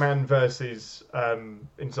not. It's Batman versus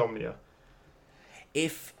Insomnia.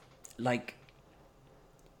 If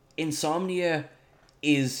Insomnia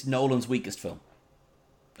is Nolan's weakest film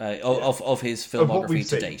of his Of what filmography we've to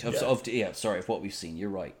seen, date. yeah. Of what we've seen. You're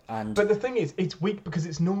right. And But the thing is, it's weak because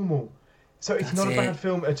it's normal. So it's That's not a it. bad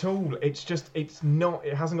film at all. It's just, it's not,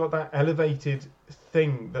 it hasn't got that elevated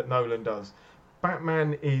thing that Nolan does.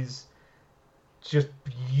 Batman is just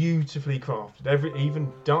beautifully crafted.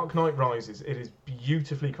 Even Dark Knight Rises, it is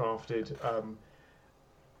beautifully crafted.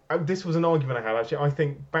 This was an argument I had actually. I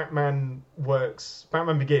think Batman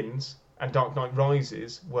Begins and Dark Knight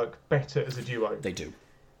Rises work better as a duo. they do.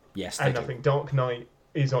 Yes, they And do. I think Dark Knight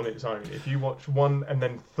is on its own. If you watch 1 and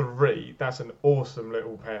then 3, that's an awesome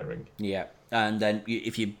little pairing. Yeah, and then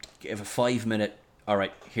if you give a 5-minute, all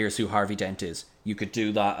right, here's who Harvey Dent is. You could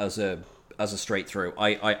do that as a straight through.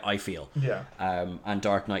 I feel. Yeah. And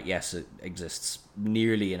Dark Knight, yes, it exists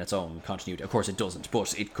nearly in its own continuity. Of course, it doesn't,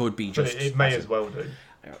 but it could be But just. it may as well do.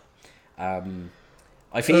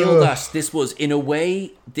 I feel that this was, in a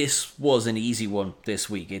way, this was an easy one this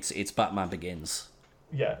week. It's Batman Begins.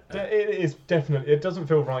 Yeah, it is definitely. It doesn't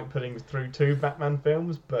feel right putting through 2 Batman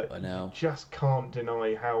films, but I know. you just can't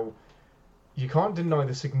deny how. You can't deny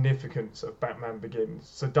the significance of Batman Begins.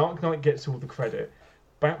 So Dark Knight gets all the credit.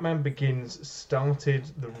 Batman Begins started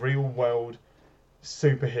the real world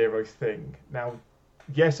superhero thing. Now,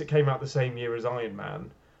 yes, it came out the same year as Iron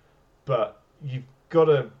Man, but you've got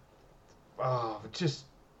to.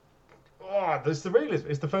 There's the realism.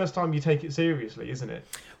 It's the first time you take it seriously, isn't it?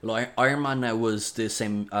 Well, Iron Man now was the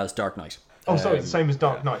same as Dark Knight. Oh, sorry, it's the same as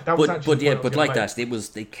Dark Knight. That was actually the point I was like gonna make. that,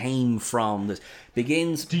 they came from this.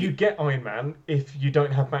 Begins. Do you get Iron Man if you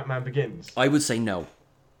don't have Batman Begins? I would say no.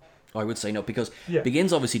 Because Yeah.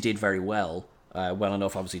 Begins obviously did very well, well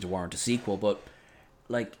enough obviously to warrant a sequel. But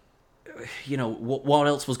what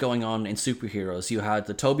else was going on in superheroes? You had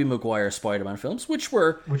the Tobey Maguire Spider-Man films, which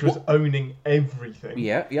was owning everything.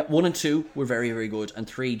 yeah. 1 and 2 were very, very good, and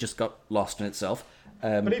 3 just got lost in itself.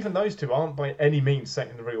 But even those 2 aren't by any means set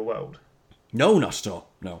in the real world. No, not at all.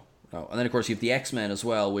 No. And then of course you have the X-Men as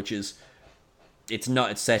well, which is it's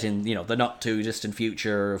set in the not too distant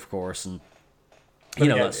future, of course, and But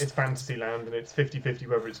again, that's it's Fantasyland and it's 50-50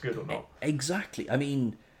 whether it's good or not. exactly. I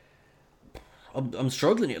mean, I'm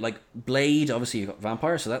struggling. Like Blade, obviously you got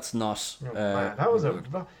vampire, so that's not. Man, that was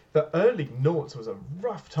the early noughts was a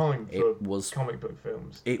rough time for It was- comic book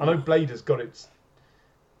films. it I know was- Blade has got its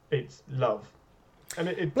love, and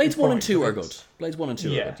Blades it's 1 fine, and 2 but are it's- good. Blades 1 and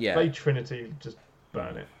 2 are good. Yeah. Blade Trinity, just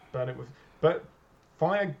burn it with. But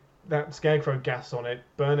fire that scarecrow gas on it,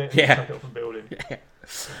 burn it, and Yeah. chuck it off a building.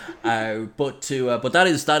 But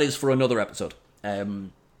that is for another episode. I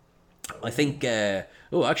think.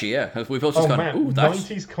 Actually, yeah, we've also Oh gone. man, Ooh, that's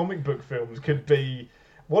 90s comic book films could be.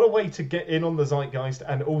 What a way to get in on the zeitgeist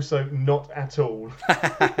and also not at all.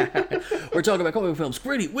 we're talking about comic book films.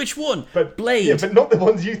 Really, which one? But Blade. Yeah, but not the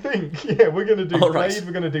ones you think. Yeah, we're going to do All Blade, right.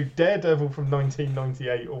 we're going to do Daredevil from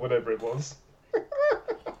 1998 or whatever it was.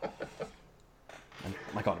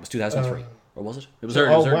 My God, it was 2003, or was it? It was early.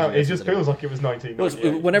 Oh it was early wow, it 2000s just anyway. feels like it was It was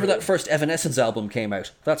 1998. whenever that first Evanescence album came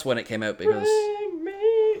out. That's when it came out because. Bring me.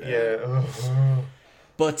 Yeah. ugh.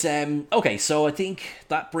 But okay, so I think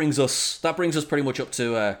that brings us pretty much up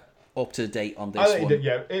to date on this I think one. that,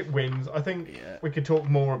 yeah, it wins. I think we could talk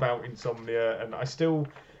more about Insomnia, and I think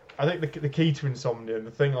the key to Insomnia and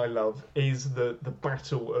the thing I love is the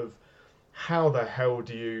battle of how the hell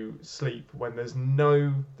do you sleep when there's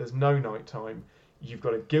no nighttime. You've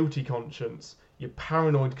got a guilty conscience. You're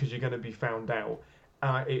paranoid because you're going to be found out.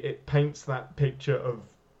 It paints that picture of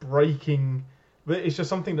breaking. It's just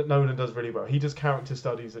something that Nolan does really well. He does character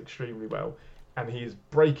studies extremely well, and he is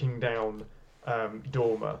breaking down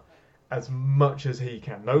Dormer as much as he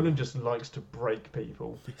can. Nolan just likes to break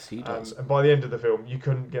people. Yes, he does. And by the end of the film, you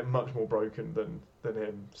couldn't get much more broken than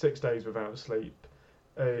him. 6 days without sleep.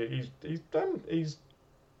 He's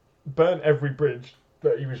burnt every bridge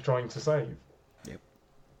that he was trying to save.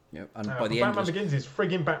 Yeah, and But by the end Batman of it, Begins is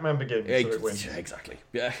friggin' Batman Begins, so it wins. exactly.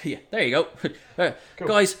 Yeah, there you go. Cool.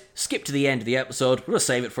 Guys, skip to the end of the episode. We'll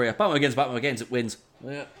save it for you. Batman Begins, it wins.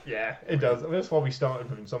 Yeah. Yeah, it does. That's why we started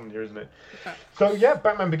with Insomnia, isn't it? So yeah,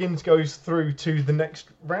 Batman Begins goes through to the next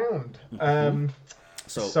round.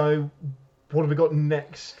 So what have we got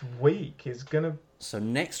next week? So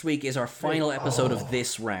next week is our final episode of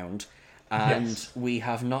this round, and we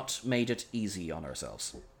have not made it easy on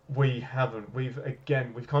ourselves. We haven't. We've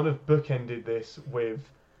kind of bookended this with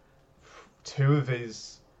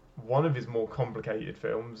one of his more complicated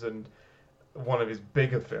films and one of his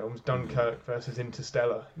bigger films, Dunkirk versus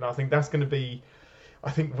Interstellar. And I think that's going to be.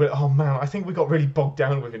 I think we got really bogged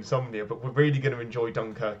down with Insomnia, but we're really going to enjoy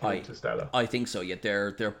Dunkirk and Interstellar. I think so. Yeah,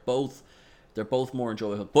 they're both more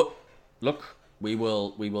enjoyable. But look, we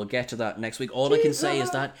will get to that next week. All I can say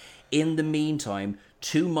is that in the meantime,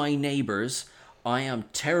 to my neighbours, I am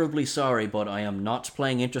terribly sorry, but I am not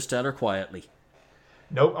playing Interstellar quietly.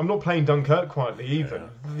 No, I'm not playing Dunkirk quietly either.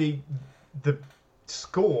 Yeah. The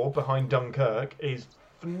score behind Dunkirk is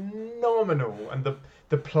phenomenal, and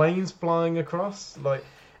the planes flying across, like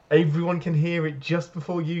everyone can hear it just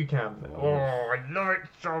before you can. Oh, I love it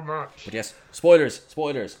so much. But yes, spoilers.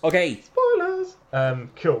 Okay. Spoilers.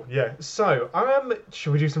 Cool. Yeah. So,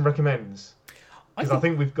 should we do some recommends? Because I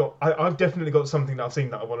think we've got. I've definitely got something that I've seen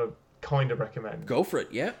that I want to kind of recommend. Go for it.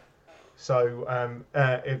 Yeah. So,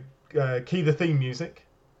 key the theme music.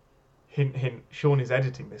 Hint, hint. Sean is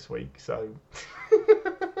editing this week, so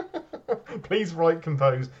please write,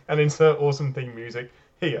 compose, and insert awesome theme music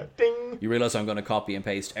here. Ding. You realise I'm going to copy and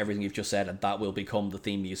paste everything you've just said, and that will become the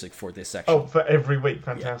theme music for this section. Oh, for every week.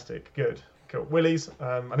 Fantastic. Yeah. Good. Cool. Willies.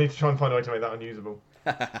 I need to try and find a way to make that unusable.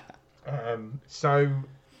 So,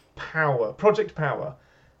 Project Power.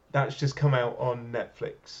 That's just come out on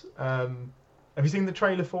Netflix. Have you seen the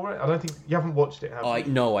trailer for it? I don't think you haven't watched it, have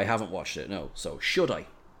you? No, I haven't watched it. No. So should I?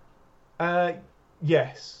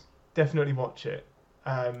 Yes, definitely watch it.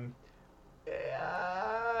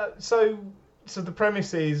 So the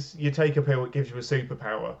premise is you take a pill, it gives you a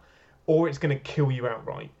superpower, or it's going to kill you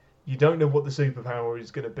outright. You don't know what the superpower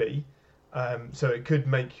is going to be. So it could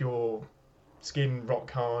make your skin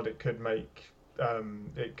rock hard. It could make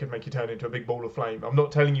you turn into a big ball of flame. I'm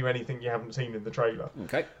not telling you anything you haven't seen in the trailer.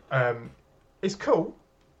 Okay. It's cool.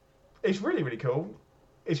 It's really, really cool.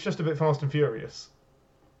 It's just a bit Fast and Furious.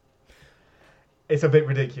 It's a bit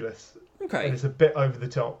ridiculous. Okay. And it's a bit over the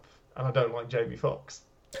top. And I don't like Jamie Foxx.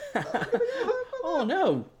 Oh,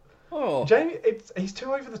 no. Oh. He's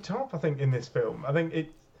too over the top, I think, in this film. I think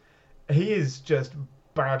he is just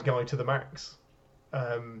bad guy to the max.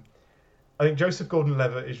 I think Joseph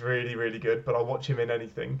Gordon-Levitt is really, really good, but I'll watch him in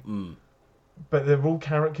anything. But they're all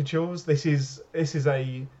caricatures. This is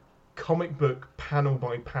a comic book panel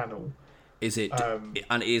by panel. Is it?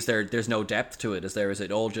 And is there? There's no depth to it. Is there? Is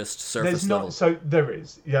it all just surface level? So there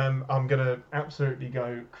is. I'm gonna absolutely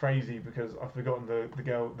go crazy because I've forgotten the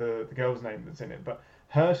girl's name that's in it. But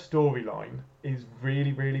her storyline is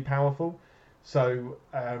really, really powerful. So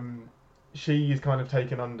she is kind of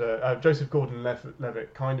taken under. Joseph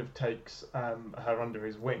Gordon-Levitt kind of takes her under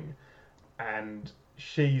his wing, and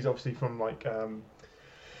she's obviously from like a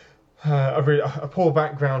poor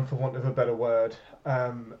background, for want of a better word.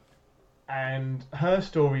 And her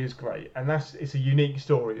story is great, and it's a unique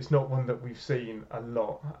story. It's not one that we've seen a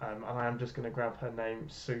lot, and I am just going to grab her name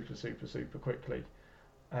super quickly.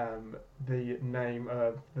 The name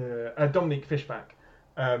of Dominique Fishback.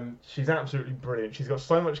 She's absolutely brilliant. She's got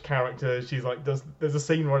so much character. She's like there's a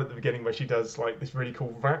scene right at the beginning where she does like this really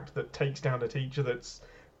cool rap that takes down a teacher that's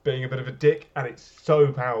being a bit of a dick, and it's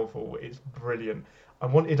so powerful. It's brilliant. I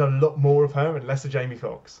wanted a lot more of her and less of Jamie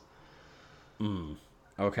Foxx.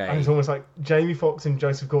 Okay. And it's almost like Jamie Foxx and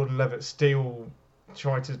Joseph Gordon-Levitt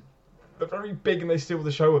they're very big and they steal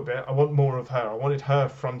the show a bit. I want more of her. I wanted her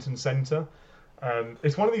front and centre.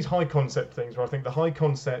 It's one of these high concept things where I think the high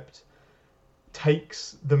concept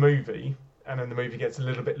takes the movie and then the movie gets a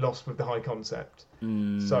little bit lost with the high concept.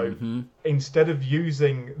 So instead of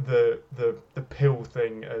using the pill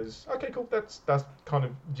thing as, okay, cool, that's kind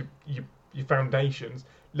of your foundations,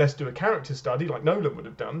 let's do a character study like Nolan would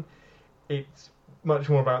have done. It's much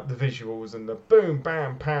more about the visuals and the boom,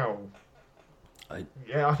 bam, pow. I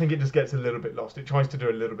think it just gets a little bit lost. It tries to do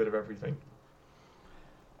a little bit of everything.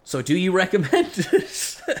 So do you recommend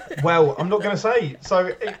this? Well, I'm not going to say.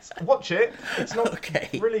 So watch it. It's not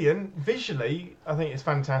okay. Brilliant. Visually, I think it's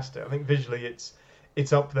fantastic. I think visually it's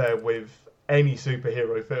up there with any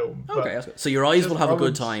superhero film. Okay, that's good. So your eyes will have a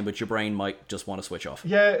good time, but your brain might just want to switch off.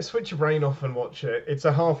 Yeah, switch your brain off and watch it. It's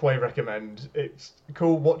a halfway recommend. It's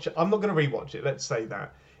cool. Watch it. I'm not going to rewatch it. Let's say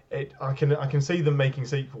that. I can see them making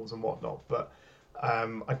sequels and whatnot, but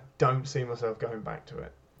I don't see myself going back to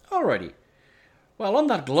it. Alrighty. Well, on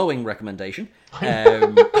that glowing recommendation, I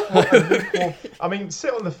mean,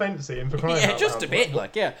 sit on the fence, Ian, for crying yeah, out just loud. a bit,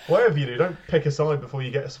 like, yeah. Whatever you do, don't pick a side before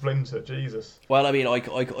you get a splinter. Jesus. Well, I mean, I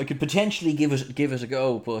could potentially give it a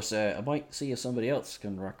go, but I might see if somebody else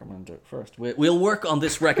can recommend it first. We'll work on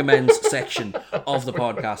this recommends section of the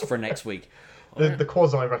podcast for next week. The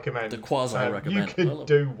quasi recommend. The quasi recommend. You could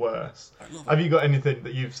do worse. Have you got anything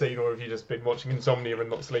that you've seen, or have you just been watching Insomnia and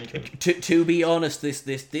not sleeping? To be honest,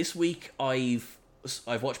 this week I've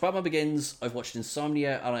watched Batman Begins, I've watched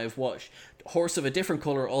Insomnia, and I've watched Horse of a Different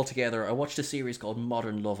Colour altogether. I watched a series called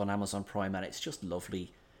Modern Love on Amazon Prime, and it's just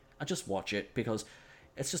lovely. I just watch it because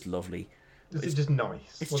it's just lovely. It's just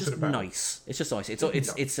nice. It's What's just it about? nice. It's just nice.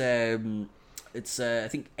 It's I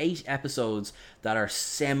think 8 episodes that are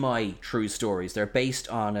semi-true stories. They're based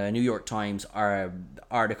on a New York Times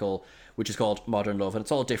article which is called Modern Love, and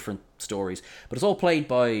it's all different stories. But it's all played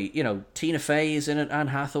by, Tina Fey is in it, Anne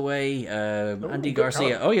Hathaway, Andy good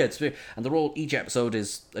Garcia. cast. Oh yeah, and each episode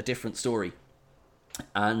is a different story.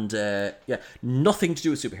 And nothing to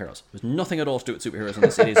do with superheroes. There's nothing at all to do with superheroes in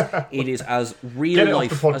this. It is as real Get it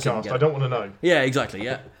life off the as you can podcast. get. I don't want to know. Yeah, exactly.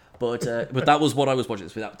 Yeah, but that was what I was watching.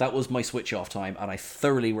 That was my switch off time, and I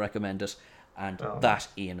thoroughly recommend it. And that,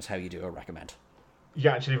 Ian, is how you do a recommend. You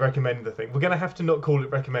actually recommend the thing. We're going to have to not call it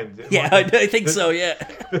recommend. It Yeah, might be I think so. Yeah.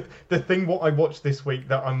 the thing what I watched this week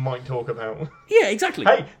that I might talk about. Yeah, exactly.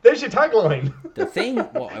 Hey, there's your tagline. The thing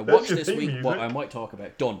what I watched your this theme week, music. what I might talk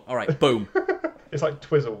about. Done. All right. Boom. It's like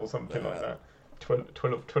Twizzle or something like that.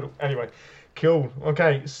 Twiddle. Anyway, cool.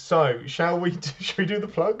 Okay, so shall we do the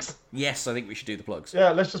plugs? Yes, I think we should do the plugs.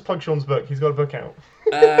 Yeah, let's just plug Sean's book. He's got a book out.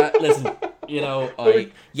 Listen,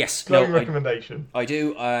 Glowing recommendation. I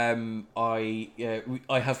do. I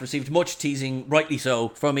have received much teasing, rightly so,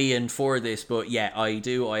 from Ian for this, but yeah, I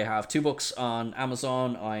do. I have 2 books on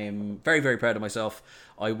Amazon. I am very, very proud of myself.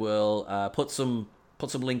 I will put some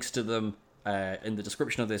links to them in the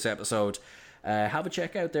description of this episode. Have a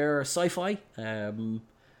check out. They're sci-fi. One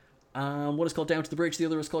is called Down to the Bridge. The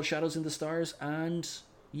other is called Shadows in the Stars. And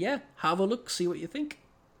yeah, have a look. See what you think.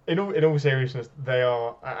 In all seriousness, they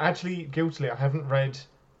are actually guiltily. I haven't read.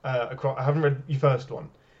 I haven't read your first one.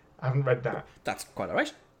 I haven't read that. That's quite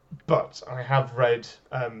alright. But I have read.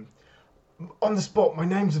 On the spot, my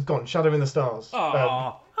names have gone. Shadow in the Stars.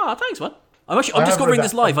 Thanks, man. I'm discovering read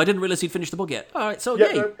this that. live. I didn't realise he'd finished the book yet. All right, so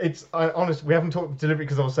Yeah, yay. no, honest. We haven't talked deliberately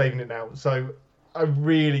because I was saving it now. So I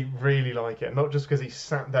really, really like it. Not just because he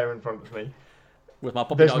sat there in front of me. With my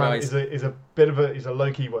puppy This dog man eyes. is a bit of a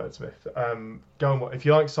low key wordsmith. Go and watch. If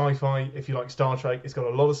you like sci-fi, if you like Star Trek, it's got a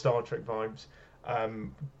lot of Star Trek vibes.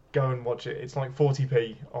 Go and watch it. It's like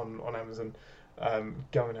 40p on Amazon.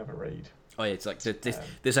 Go and have a read. Oh yeah, it's like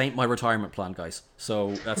this ain't my retirement plan, guys.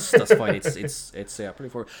 So that's fine. It's pretty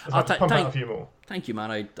forward. I'd like to pump out a few more. Thank you,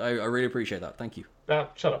 man. I really appreciate that. Thank you.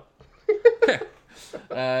 Shut up.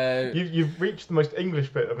 You've reached the most English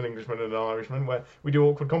bit of an Englishman and an Irishman, where we do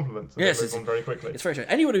awkward compliments and Yes, move on very quickly. It's very true.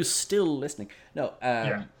 Anyone who's still listening, no.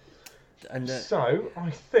 Yeah. And So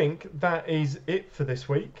I think that is it for this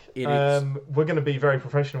week. It is. We're going to be very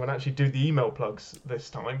professional and actually do the email plugs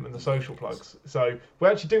this time and the social plugs. So we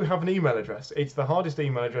actually do have an email address. It's the hardest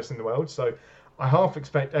email address in the world. So I half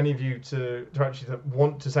expect any of you to actually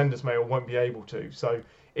want to send us mail won't be able to. So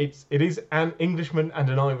it is an Englishman and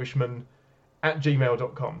an Irishman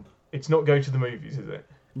 @gmail.com. It's not go to the movies, is it?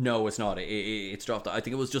 no, it's not. It's dropped. I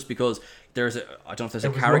think it was just because I don't know if there's a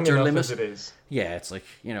It was character long enough limit. as it is. Yeah, it's like,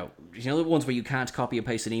 the ones where you can't copy and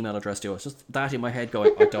paste an email address to. It's just that in my head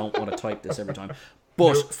going, I don't want to type this every time.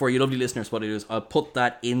 But for you lovely listeners, what it is, I'll put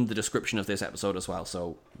that in the description of this episode as well.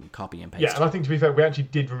 So copy and paste. Yeah, and I think to be fair, we actually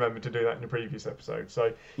did remember to do that in the previous episode.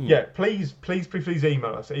 So yeah, please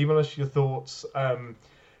email us. Email us your thoughts,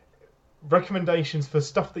 recommendations for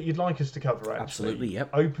stuff that you'd like us to cover. Actually. Absolutely, yep.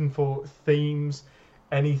 Open for themes.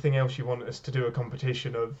 Anything else you want us to do a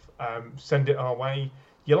competition of, send it our way.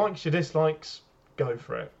 Your likes, your dislikes, go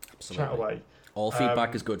for it. Absolutely. Chat away. All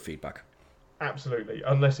feedback is good feedback. Absolutely,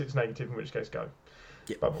 unless it's negative, in which case go.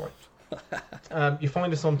 Yep. By the way. You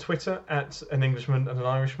find us on Twitter at an Englishman and an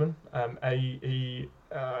Irishman. I'm gonna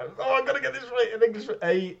get this right. An Englishman,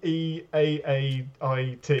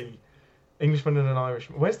 AEAAIT. Englishman and an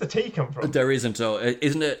Irishman. Where's the T come from? There isn't,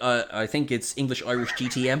 isn't it? I think it's English Irish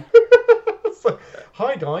GTM. So,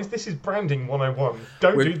 hi guys, this is branding 101.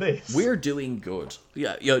 Don't do this. We're doing good.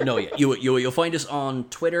 Yeah. You'll find us on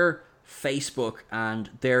Twitter, Facebook, and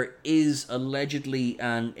there is allegedly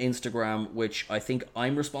an Instagram which I think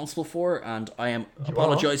I'm responsible for, and I am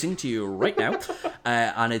apologising to you right now.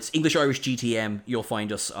 And it's English Irish GTM. You'll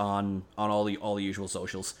find us on all the usual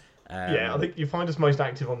socials. I think you find us most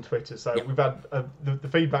active on Twitter. So we've had the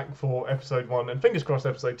feedback for episode 1, and fingers crossed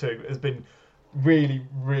episode 2 has been really,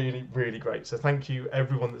 really, really great. So thank you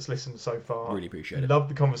everyone that's listened so far. Really appreciate it. Love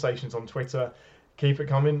the conversations on Twitter. Keep it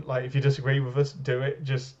coming. Like, if you disagree with us, do it.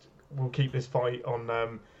 We'll keep this fight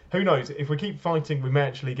on. Who knows? If we keep fighting, we may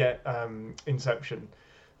actually get Inception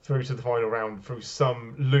through to the final round through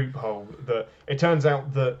some loophole. That it turns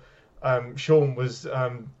out that Sean was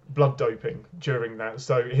blood doping during that,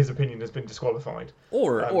 so his opinion has been disqualified.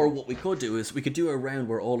 Or what we could do is we could do a round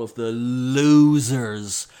where all of the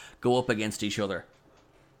losers go up against each other.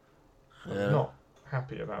 I'm not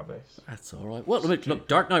happy about this. That's all right. Well, look,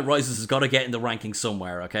 Dark Knight Rises has got to get in the rankings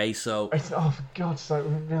somewhere. Okay, so For God's sake,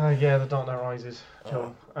 the Dark Knight Rises.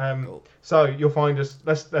 Cool. Cool. So you'll find us.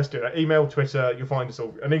 Let's do that. Email, Twitter. You'll find us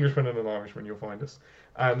all. An Englishman and an Irishman. You'll find us.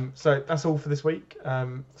 So that's all for this week.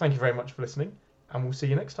 Thank you very much for listening, and we'll see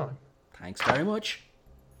you next time. Thanks very much.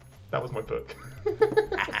 That was my book.